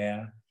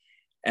meunière,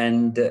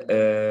 and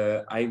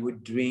I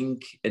would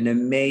drink an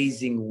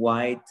amazing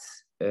white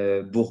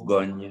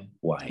Bourgogne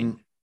wine.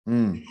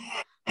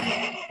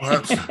 Well,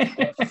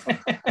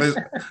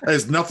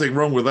 there's nothing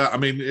wrong with that. I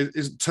mean,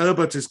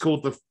 turbot is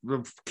called the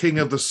king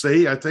of the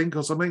sea, I think,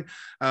 or something.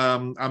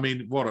 I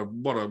mean, what a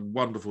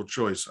wonderful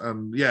choice.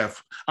 And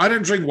I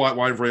don't drink white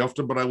wine very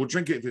often, but I will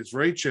drink it if it's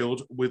very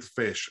chilled with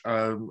fish.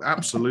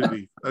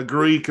 Absolutely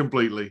agree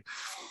completely.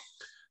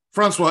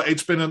 Francois,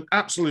 it's been an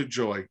absolute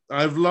joy.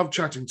 I've loved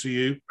chatting to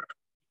you.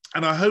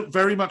 And I hope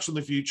very much in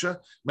the future,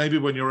 maybe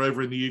when you're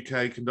over in the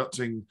UK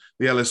conducting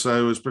the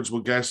LSO as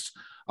principal guest,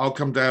 I'll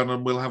come down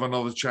and we'll have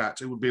another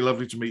chat. It would be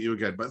lovely to meet you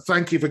again. But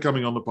thank you for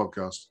coming on the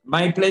podcast.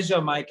 My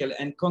pleasure, Michael.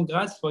 And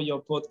congrats for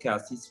your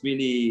podcast. It's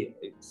really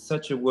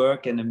such a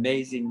work and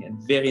amazing and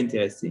very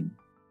interesting.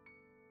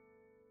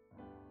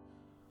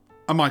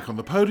 A Mic on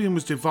the Podium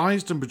was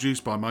devised and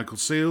produced by Michael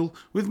Seal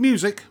with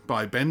music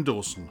by Ben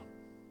Dawson.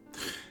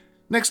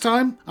 Next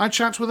time, I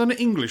chat with an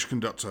English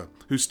conductor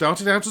who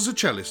started out as a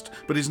cellist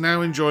but is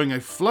now enjoying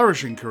a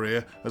flourishing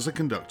career as a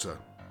conductor.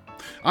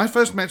 I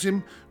first met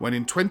him when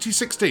in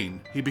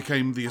 2016 he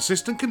became the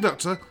assistant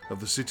conductor of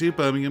the City of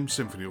Birmingham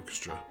Symphony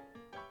Orchestra.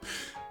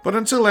 But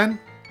until then,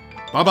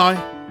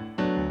 bye-bye.